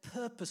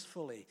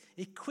purposefully,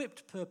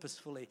 equipped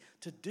purposefully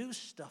to do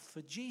stuff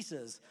for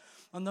Jesus.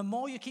 And the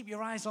more you keep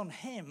your eyes on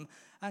him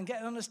and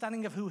get an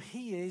understanding of who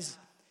he is,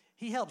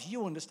 he helps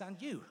you understand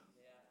you.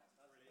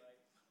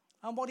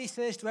 And what he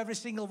says to every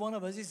single one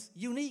of us is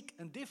unique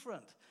and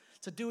different,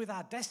 to do with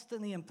our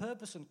destiny and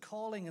purpose and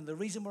calling and the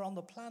reason we're on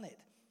the planet.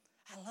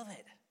 I love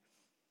it.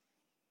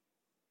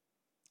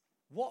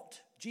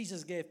 What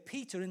Jesus gave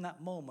Peter in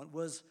that moment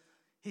was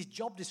his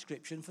job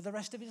description for the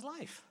rest of his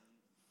life.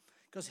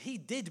 Because he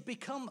did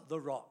become the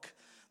rock.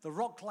 the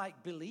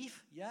rock-like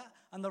belief,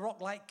 and the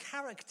rock-like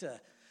character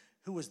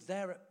who was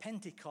there at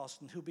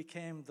Pentecost and who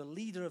became the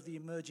leader of the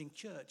emerging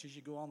church as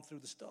you go on through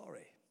the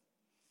story.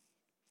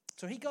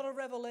 So he got a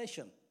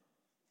revelation.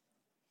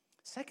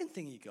 Second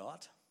thing he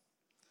got,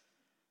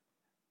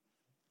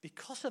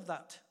 because of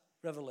that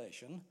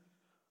revelation,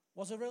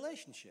 was a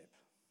relationship.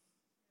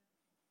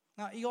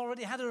 Now, he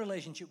already had a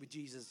relationship with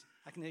Jesus.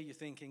 I can hear you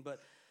thinking, but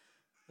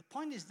the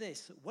point is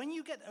this: when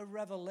you get a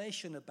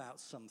revelation about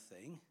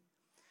something,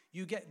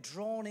 you get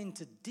drawn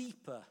into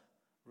deeper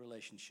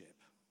relationship.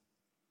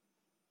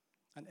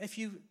 And if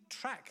you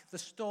track the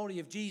story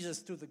of Jesus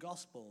through the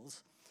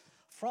Gospels,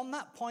 from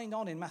that point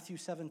on in Matthew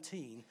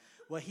 17,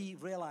 where he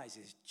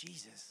realizes,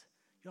 Jesus,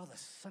 you're the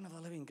Son of the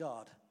living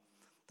God,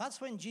 that's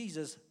when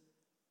Jesus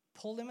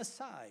pulled him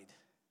aside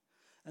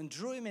and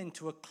drew him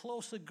into a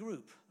closer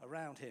group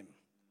around him.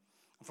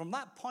 And from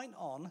that point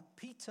on,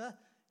 Peter,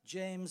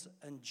 James,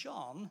 and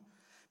John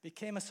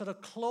became a sort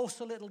of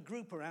closer little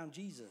group around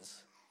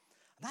Jesus.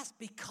 And that's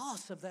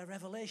because of their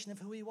revelation of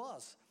who he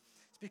was.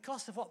 It's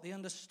because of what they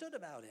understood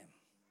about him.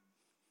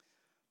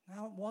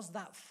 Now, was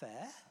that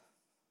fair?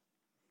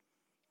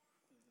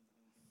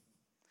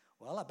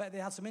 Well, I bet they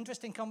had some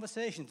interesting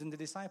conversations in the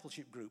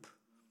discipleship group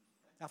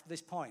after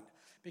this point,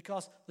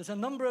 because there's a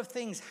number of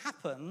things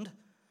happened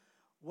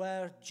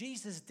where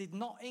Jesus did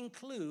not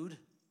include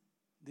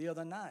the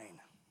other 9.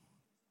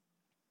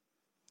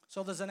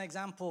 So there's an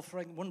example.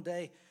 For one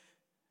day,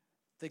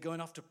 they're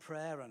going off to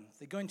prayer, and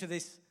they're going to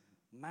this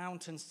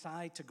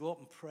mountainside to go up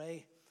and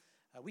pray.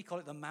 We call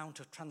it the Mount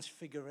of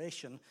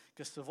Transfiguration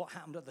because of what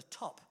happened at the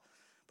top.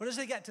 But as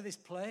they get to this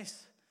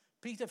place,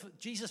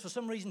 Jesus, for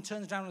some reason,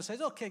 turns around and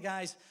says, okay,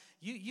 guys,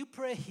 you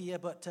pray here,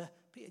 but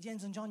Peter,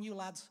 James, and John, you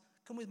lads,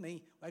 come with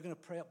me. We're going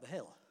to pray up the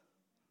hill.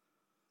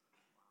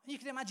 And you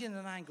can imagine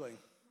the 9 going,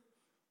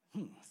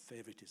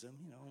 favoritism,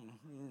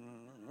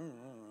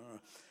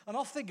 And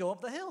off they go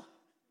up the hill.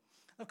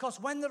 Of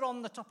course, when they're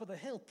on the top of the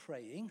hill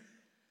praying,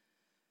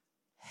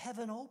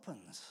 heaven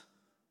opens.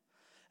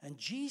 And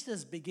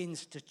Jesus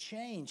begins to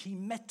change. He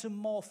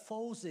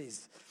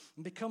metamorphoses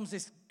and becomes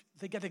this.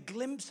 They get a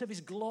glimpse of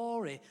his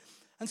glory.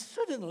 And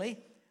suddenly,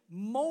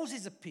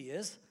 Moses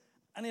appears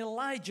and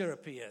Elijah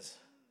appears.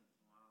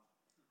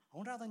 I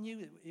wonder how they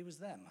knew it was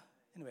them.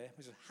 Anyway, it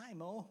was, hi,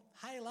 Mo.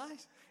 Hi,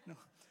 Elijah.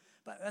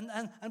 But,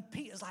 and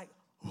Peter's like,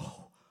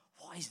 whoa,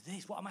 what is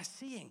this? What am I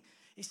seeing?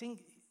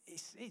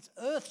 It's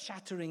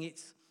earth-shattering.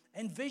 It's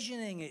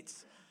envisioning.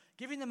 It's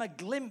giving them a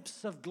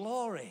glimpse of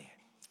glory.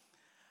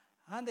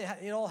 And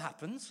it all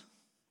happens.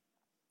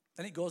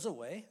 Then it goes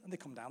away, and they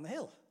come down the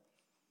hill.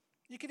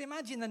 You can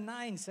imagine the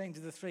 9 saying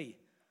to the 3,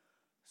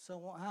 so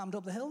what happened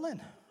up the hill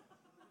then?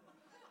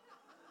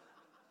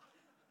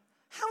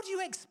 How do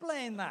you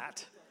explain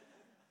that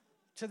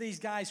to these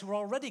guys who are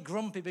already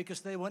grumpy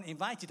because they weren't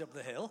invited up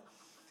the hill?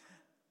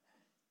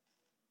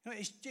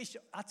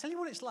 I'll tell you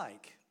what it's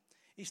like.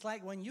 It's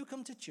like when you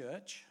come to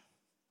church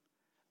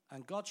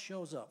and God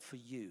shows up for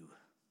you.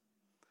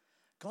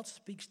 God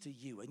speaks to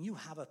you and you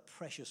have a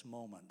precious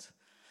moment.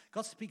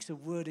 God speaks a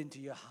word into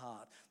your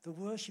heart. The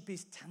worship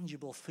is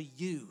tangible for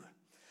you.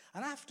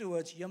 And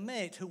afterwards, your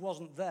mate who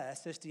wasn't there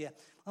says to you,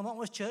 and what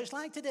was church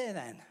like today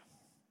then?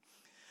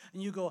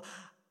 And you go,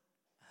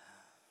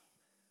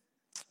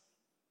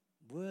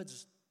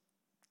 words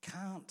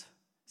can't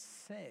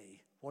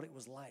say what it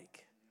was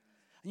like.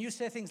 And you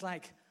say things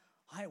like,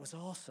 it was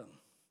awesome.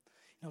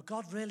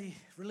 God really,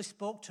 really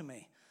spoke to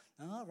me.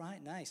 All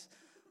right, nice.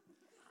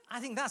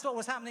 I think that's what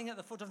was happening at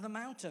the foot of the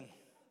mountain.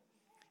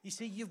 You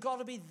see, you've got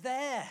to be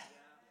there.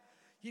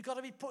 You've got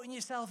to be putting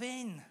yourself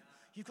in.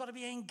 You've got to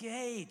be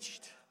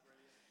engaged.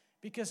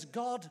 Because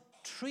God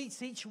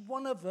treats each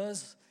one of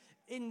us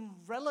in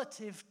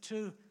relative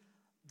to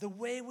the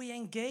way we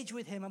engage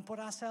with him and put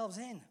ourselves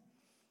in.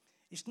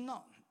 It's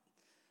not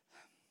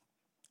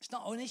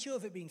an issue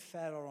of it being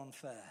fair or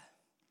unfair.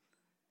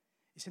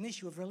 It's an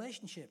issue of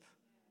relationship.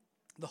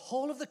 The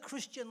whole of the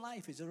Christian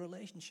life is a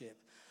relationship.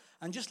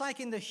 And just like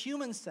in the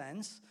human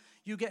sense,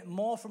 you get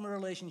more from the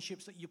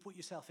relationships that you put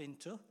yourself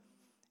into,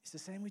 it's the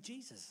same with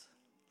Jesus.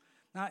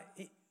 Now,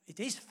 it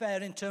is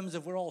fair in terms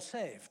of we're all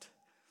saved.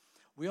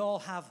 We all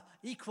have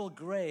equal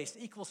grace,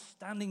 equal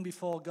standing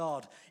before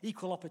God,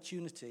 equal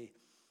opportunity.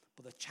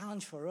 But the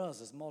challenge for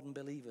us as modern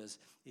believers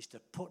is to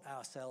put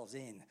ourselves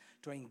in,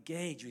 to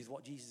engage with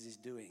what Jesus is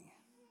doing.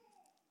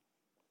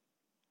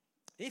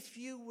 If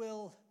you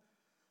will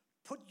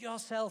put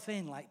yourself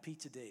in like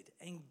Peter did,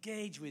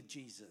 engage with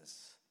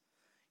Jesus,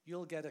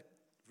 you'll get a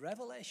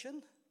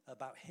revelation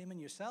about him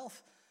and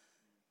yourself,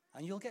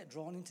 and you'll get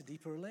drawn into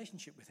deeper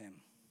relationship with him.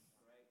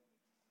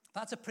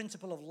 That's a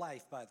principle of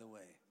life, by the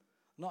way,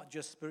 not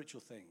just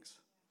spiritual things.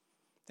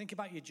 Think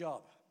about your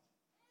job.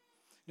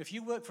 If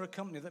you work for a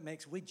company that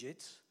makes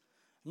widgets,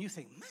 and you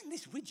think, man,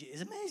 this widget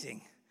is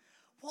amazing.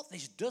 What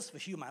this does for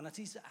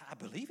humanity, I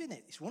believe in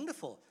it. It's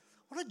wonderful.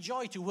 What a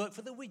joy to work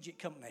for the widget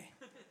company.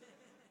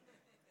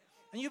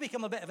 And you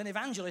become a bit of an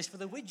evangelist for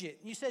the widget.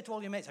 And you say to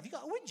all your mates, have you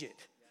got a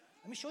widget?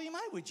 Let me show you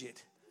my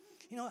widget.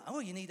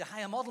 You need a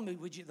higher model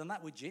widget than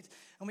that widget.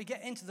 And we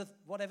get into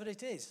whatever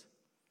it is.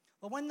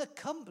 But when the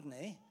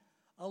company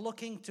are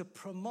looking to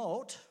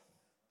promote,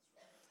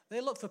 they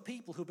look for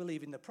people who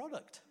believe in the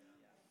product.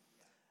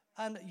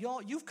 And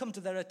you've come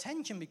to their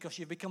attention because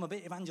you've become a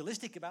bit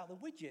evangelistic about the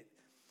widget.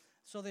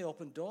 So they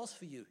open doors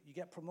for you. You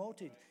get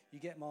promoted. You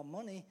get more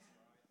money.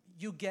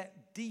 You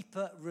get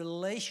deeper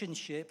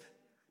relationship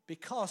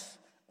because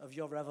of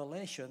your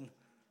revelation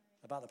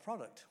about the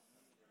product.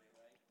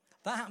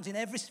 That happens in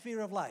every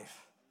sphere of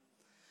life.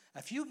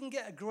 If you can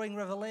get a growing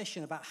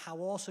revelation about how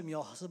awesome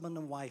your husband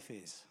and wife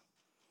is,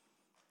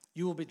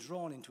 you will be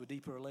drawn into a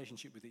deeper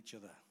relationship with each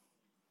other.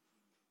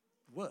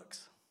 It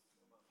works.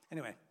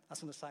 Anyway,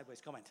 that's a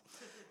sideways comment.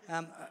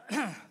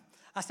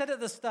 I said at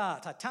the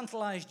start, I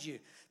tantalized you.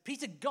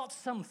 Peter got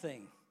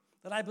something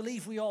that I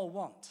believe we all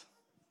want.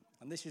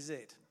 And this is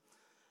it.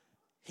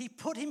 He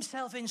put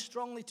himself in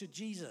strongly to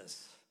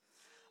Jesus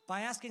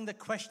by asking the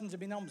questions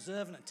of being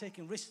observant and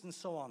taking risks and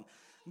so on.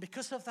 And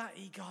because of that,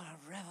 he got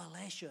a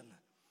revelation.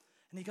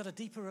 And he got a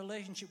deeper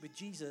relationship with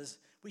Jesus,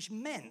 which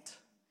meant,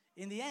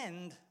 in the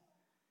end,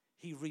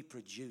 he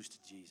reproduced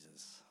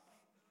Jesus.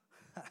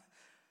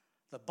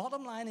 The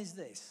bottom line is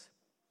this.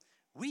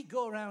 We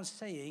go around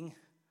saying,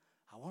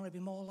 I want to be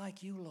more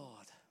like you,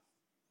 Lord.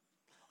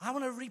 I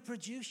want to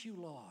reproduce you,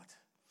 Lord.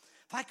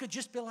 If I could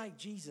just be like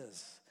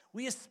Jesus.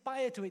 We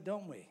aspire to it,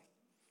 don't we?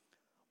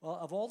 Well,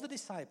 of all the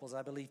disciples,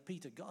 I believe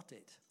Peter got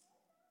it.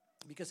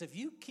 Because if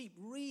you keep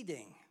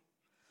reading,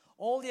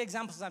 all the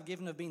examples I've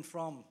given have been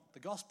from the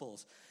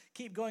Gospels.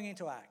 Keep going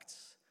into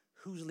Acts.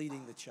 Who's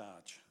leading the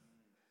charge?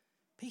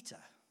 Peter.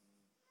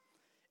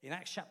 In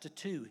Acts chapter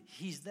 2,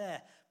 he's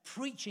there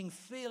preaching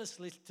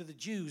fearlessly to the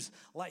Jews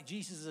like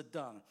Jesus had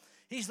done.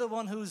 He's the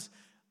one who's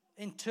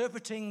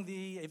interpreting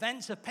the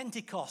events of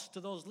Pentecost to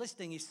those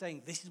listening. He's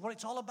saying, this is what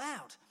it's all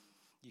about.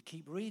 You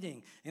keep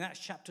reading. In Acts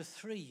chapter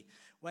 3,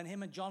 when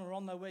him and John are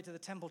on their way to the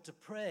temple to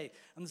pray,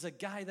 and there's a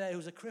guy there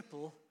who's a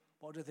cripple,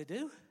 what do?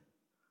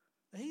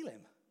 They heal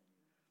him,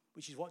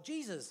 which is what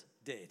Jesus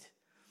did.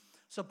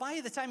 So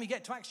by the time you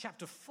get to Acts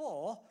chapter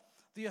 4,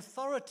 the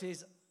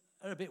authorities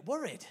are a bit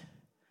worried.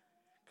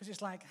 Because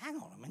it's like, hang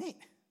on a minute.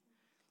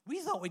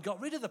 We thought we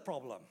got rid of the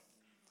problem.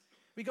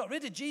 We got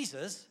rid of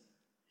Jesus.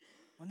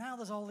 Well, now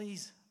there's all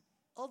these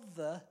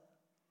other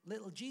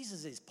little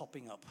Jesuses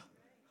popping up,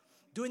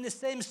 doing the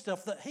same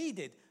stuff that he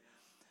did.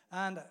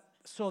 And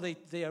so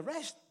they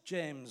arrest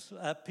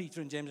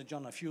Peter and James and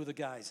John, a few of the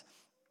guys.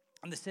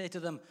 And they say to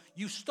them,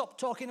 you stop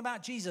talking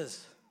about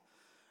Jesus.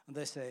 And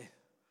they say,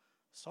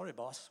 sorry,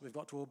 boss, we've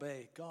got to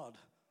obey God,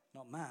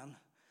 not man.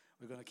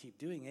 We're going to keep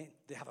doing it.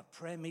 They have a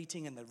prayer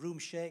meeting and the room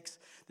shakes.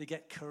 They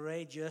get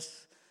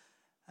courageous.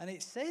 And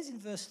it says in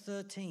verse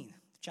 13,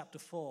 chapter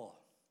 4,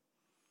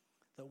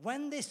 that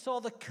when they saw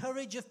the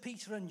courage of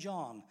Peter and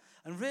John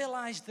and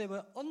realized they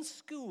were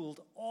unschooled,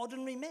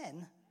 ordinary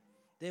men,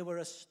 they were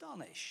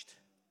astonished.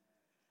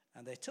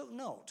 And they took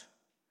note.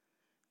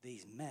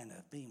 These men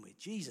have been with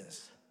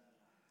Jesus.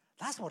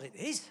 That's what it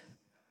is.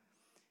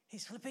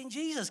 It's flipping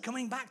Jesus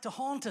coming back to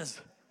haunt us.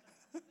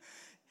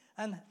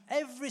 And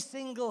every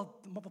single,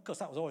 because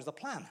that was always the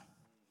plan,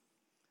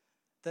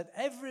 that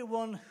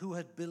everyone who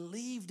had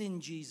believed in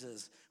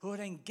Jesus, who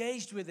had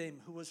engaged with him,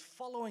 who was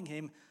following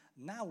him,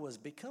 now was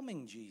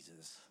becoming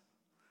Jesus.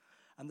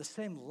 And the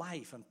same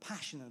life and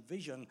passion and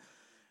vision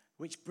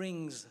which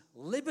brings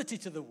liberty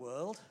to the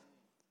world,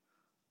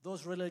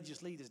 those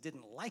religious leaders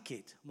didn't like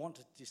it,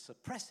 wanted to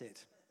suppress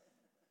it.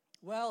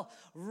 Well,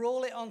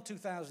 roll it on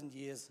 2,000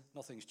 years,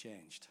 nothing's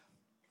changed.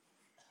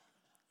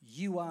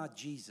 You are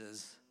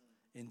Jesus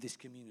in this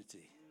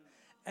community.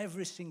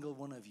 Every single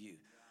one of you.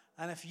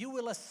 And if you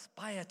will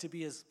aspire to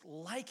be as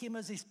like him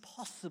as is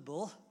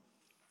possible,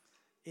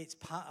 it's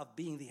part of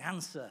being the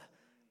answer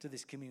to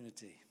this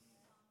community.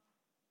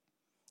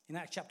 In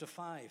Acts chapter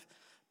 5,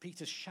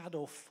 Peter's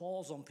shadow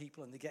falls on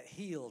people and they get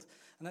healed.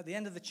 And at the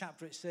end of the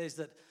chapter it says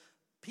that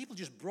people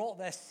just brought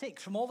their sick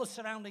from all the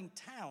surrounding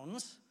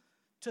towns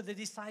to the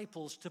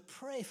disciples to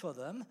pray for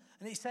them.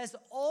 And it says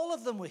all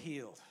of them were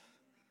healed.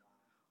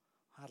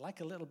 I'd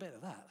like a little bit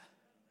of that.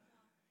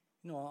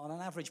 You know, on an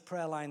average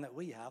prayer line that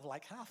we have,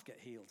 like half get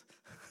healed.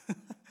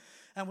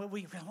 And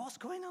we go, what's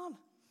going on?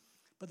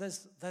 But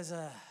there's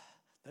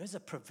a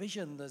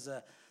provision, there's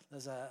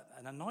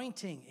an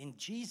anointing in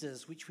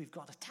Jesus which we've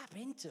got to tap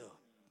into.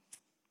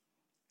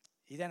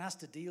 He then has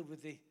to deal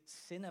with the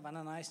sin of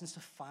Ananias and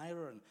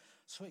Sapphira, and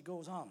so it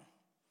goes on.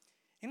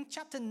 In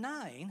chapter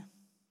 9,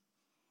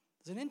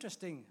 there's an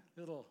interesting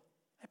little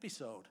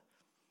episode.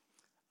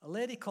 A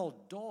lady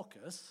called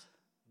Dorcas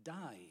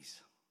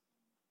dies,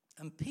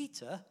 and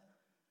Peter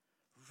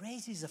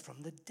raises her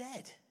from the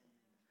dead.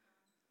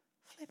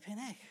 Flipping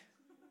heck.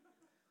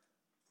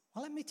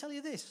 Well, let me tell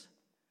you this.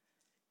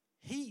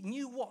 He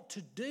knew what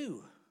to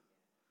do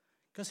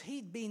because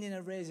he'd been in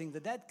a raising the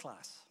dead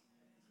class.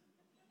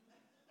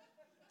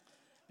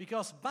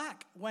 Because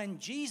back when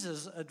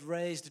Jesus had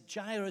raised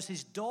Jairus,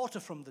 his daughter,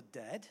 from the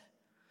dead,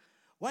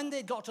 when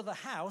they got to the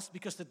house,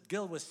 because the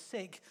girl was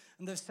sick,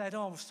 and they said,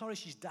 oh, sorry,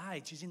 she's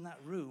died, she's in that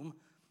room,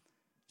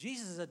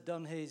 Jesus had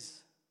done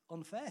his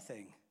unfair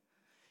thing.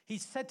 He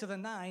said to the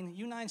 9,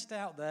 you 9 stay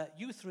out there,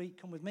 you 3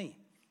 come with me.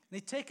 And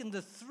he'd taken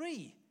the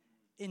 3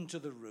 into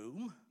the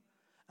room,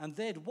 and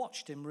they'd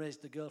watched him raise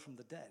the girl from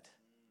the dead.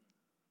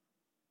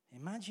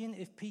 Imagine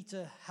if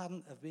Peter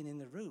hadn't have been in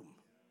the room.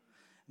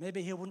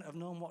 Maybe he wouldn't have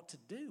known what to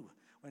do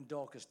when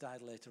Dorcas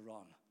died later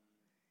on.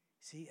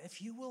 See,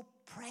 if you will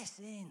press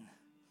in,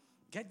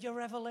 get your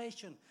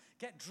revelation,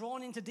 get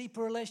drawn into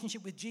deeper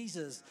relationship with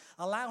Jesus,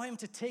 allow him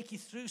to take you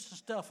through some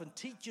stuff and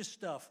teach you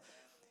stuff,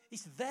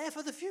 it's there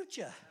for the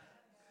future.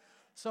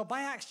 So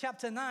by Acts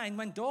chapter 9,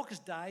 when Dorcas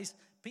dies,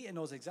 Peter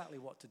knows exactly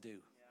what to do.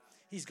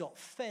 He's got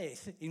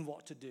faith in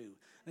what to do.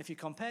 And if you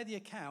compare the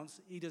accounts,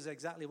 he does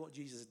exactly what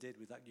Jesus did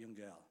with that young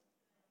girl.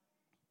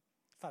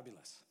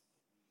 Fabulous.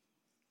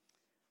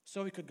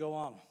 So we could go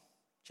on.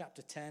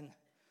 Chapter 10.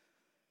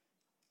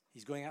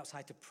 He's going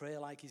outside to pray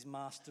like his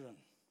master. And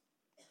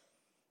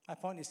my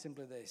point is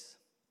simply this.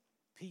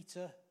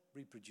 Peter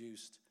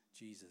reproduced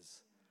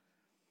Jesus.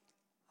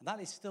 And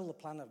that is still the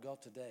plan of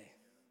God today.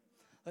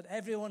 That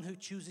everyone who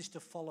chooses to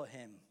follow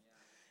him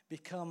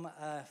become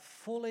a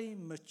fully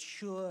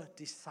mature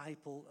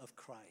disciple of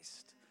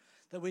Christ.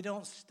 That we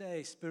don't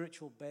stay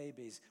spiritual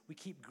babies. We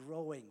keep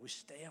growing. We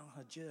stay on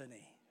a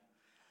journey.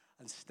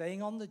 And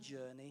staying on the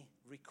journey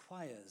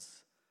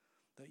requires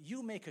that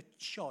you make a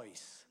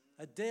choice,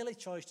 a daily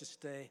choice to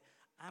stay.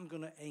 I'm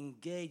going to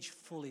engage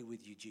fully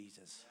with you,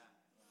 Jesus.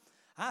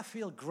 I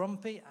feel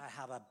grumpy. I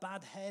have a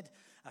bad head.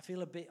 I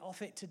feel a bit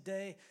off it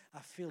today. I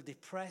feel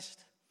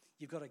depressed.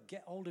 You've got to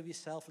get hold of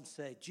yourself and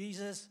say,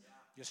 Jesus,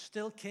 you're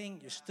still King.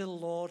 You're still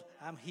Lord.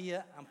 I'm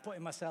here. I'm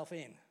putting myself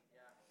in.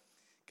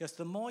 Because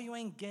the more you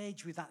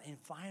engage with that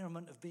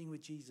environment of being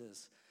with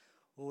Jesus,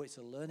 it's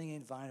a learning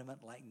environment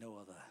like no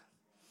other.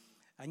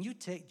 And you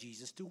take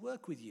Jesus to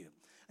work with you.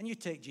 And you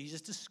take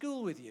Jesus to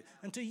school with you.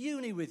 And to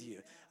uni with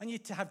you. And you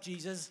have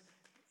Jesus,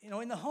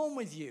 in the home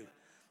with you.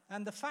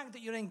 And the fact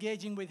that you're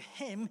engaging with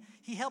him,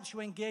 he helps you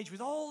engage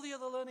with all the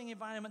other learning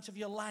environments of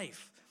your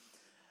life.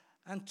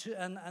 And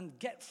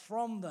get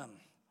from them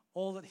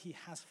all that he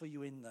has for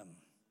you in them.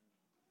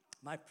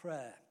 My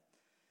prayer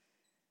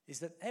is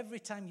that every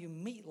time you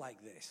meet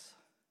like this,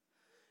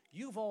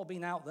 you've all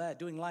been out there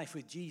doing life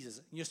with Jesus.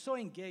 And you're so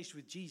engaged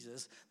with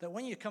Jesus that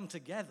when you come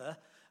together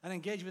and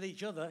engage with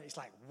each other, it's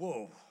like,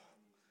 whoa,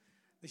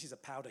 this is a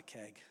powder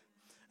keg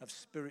of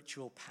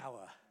spiritual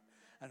power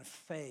and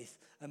faith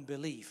and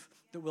belief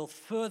that will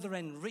further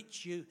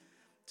enrich you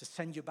to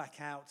send you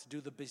back out to do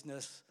the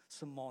business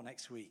some more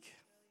next week.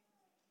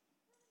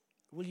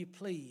 Will you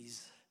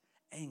please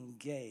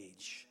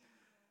engage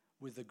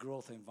with the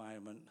growth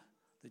environment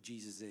that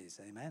Jesus is?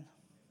 Amen.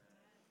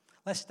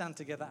 Let's stand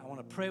together. I want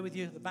to pray with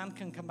you. The band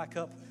can come back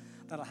up.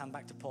 Then I'll hand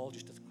back to Paul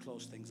just to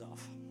close things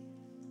off.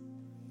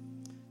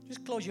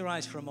 Just close your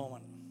eyes for a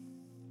moment.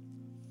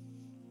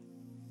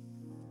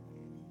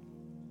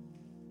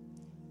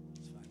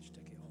 It's fine. Just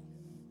take it all.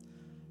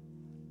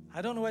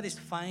 I don't know where this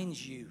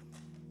finds you,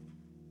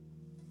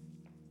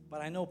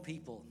 but I know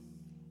people.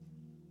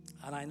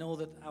 And I know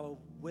that our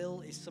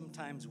will is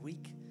sometimes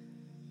weak.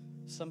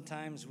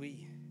 Sometimes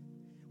we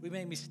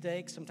make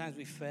mistakes. Sometimes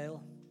we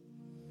fail.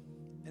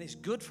 And it's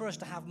good for us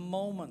to have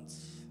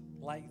moments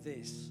like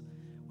this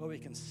where we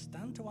can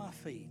stand to our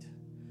feet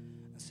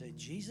and say,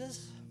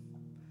 Jesus,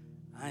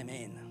 I'm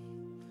in.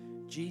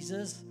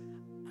 Jesus,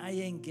 I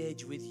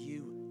engage with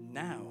you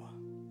now.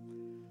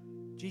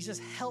 Jesus,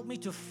 help me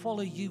to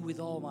follow you with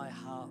all my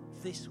heart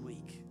this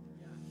week.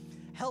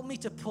 Help me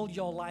to pull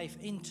your life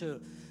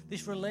into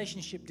this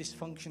relationship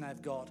dysfunction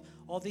I've got,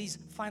 or these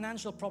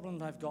financial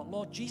problems I've got.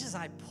 Lord Jesus,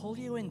 I pull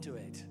you into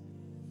it.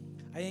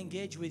 I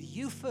engage with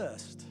you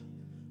first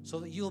so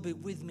that you'll be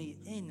with me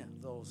in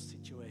those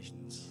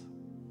situations.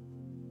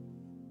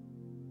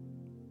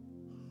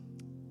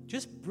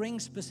 Just bring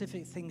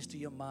specific things to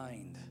your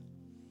mind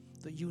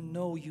that you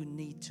know you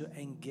need to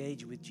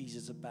engage with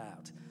Jesus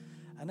about.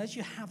 And as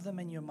you have them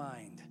in your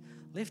mind,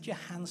 lift your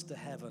hands to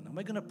heaven, and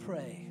we're going to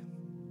pray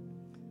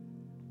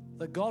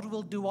that God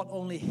will do what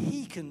only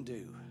he can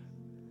do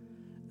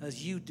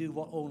as you do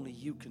what only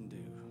you can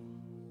do.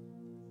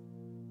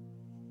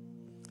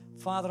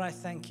 Father, I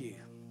thank you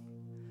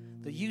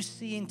that you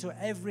see into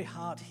every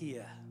heart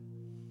here.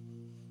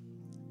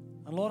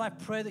 And Lord, I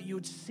pray that you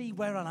would see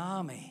we're an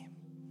army,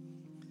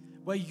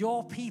 where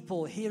your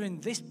people here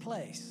in this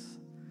place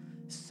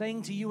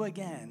saying to you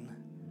again,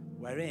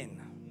 we're in,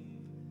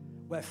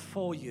 we're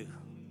for you.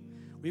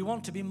 We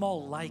want to be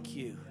more like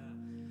you.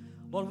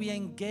 Lord, we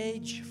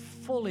engage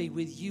fully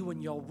with you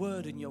and your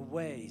word and your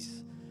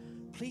ways.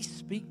 Please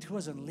speak to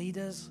us and lead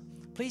us.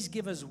 Please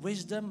give us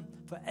wisdom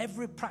for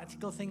every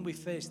practical thing we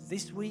face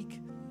this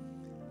week.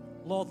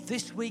 Lord,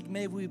 this week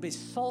may we be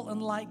salt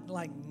and light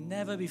like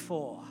never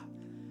before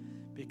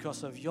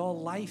because of your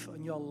life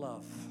and your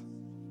love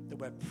that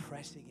we're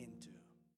pressing in.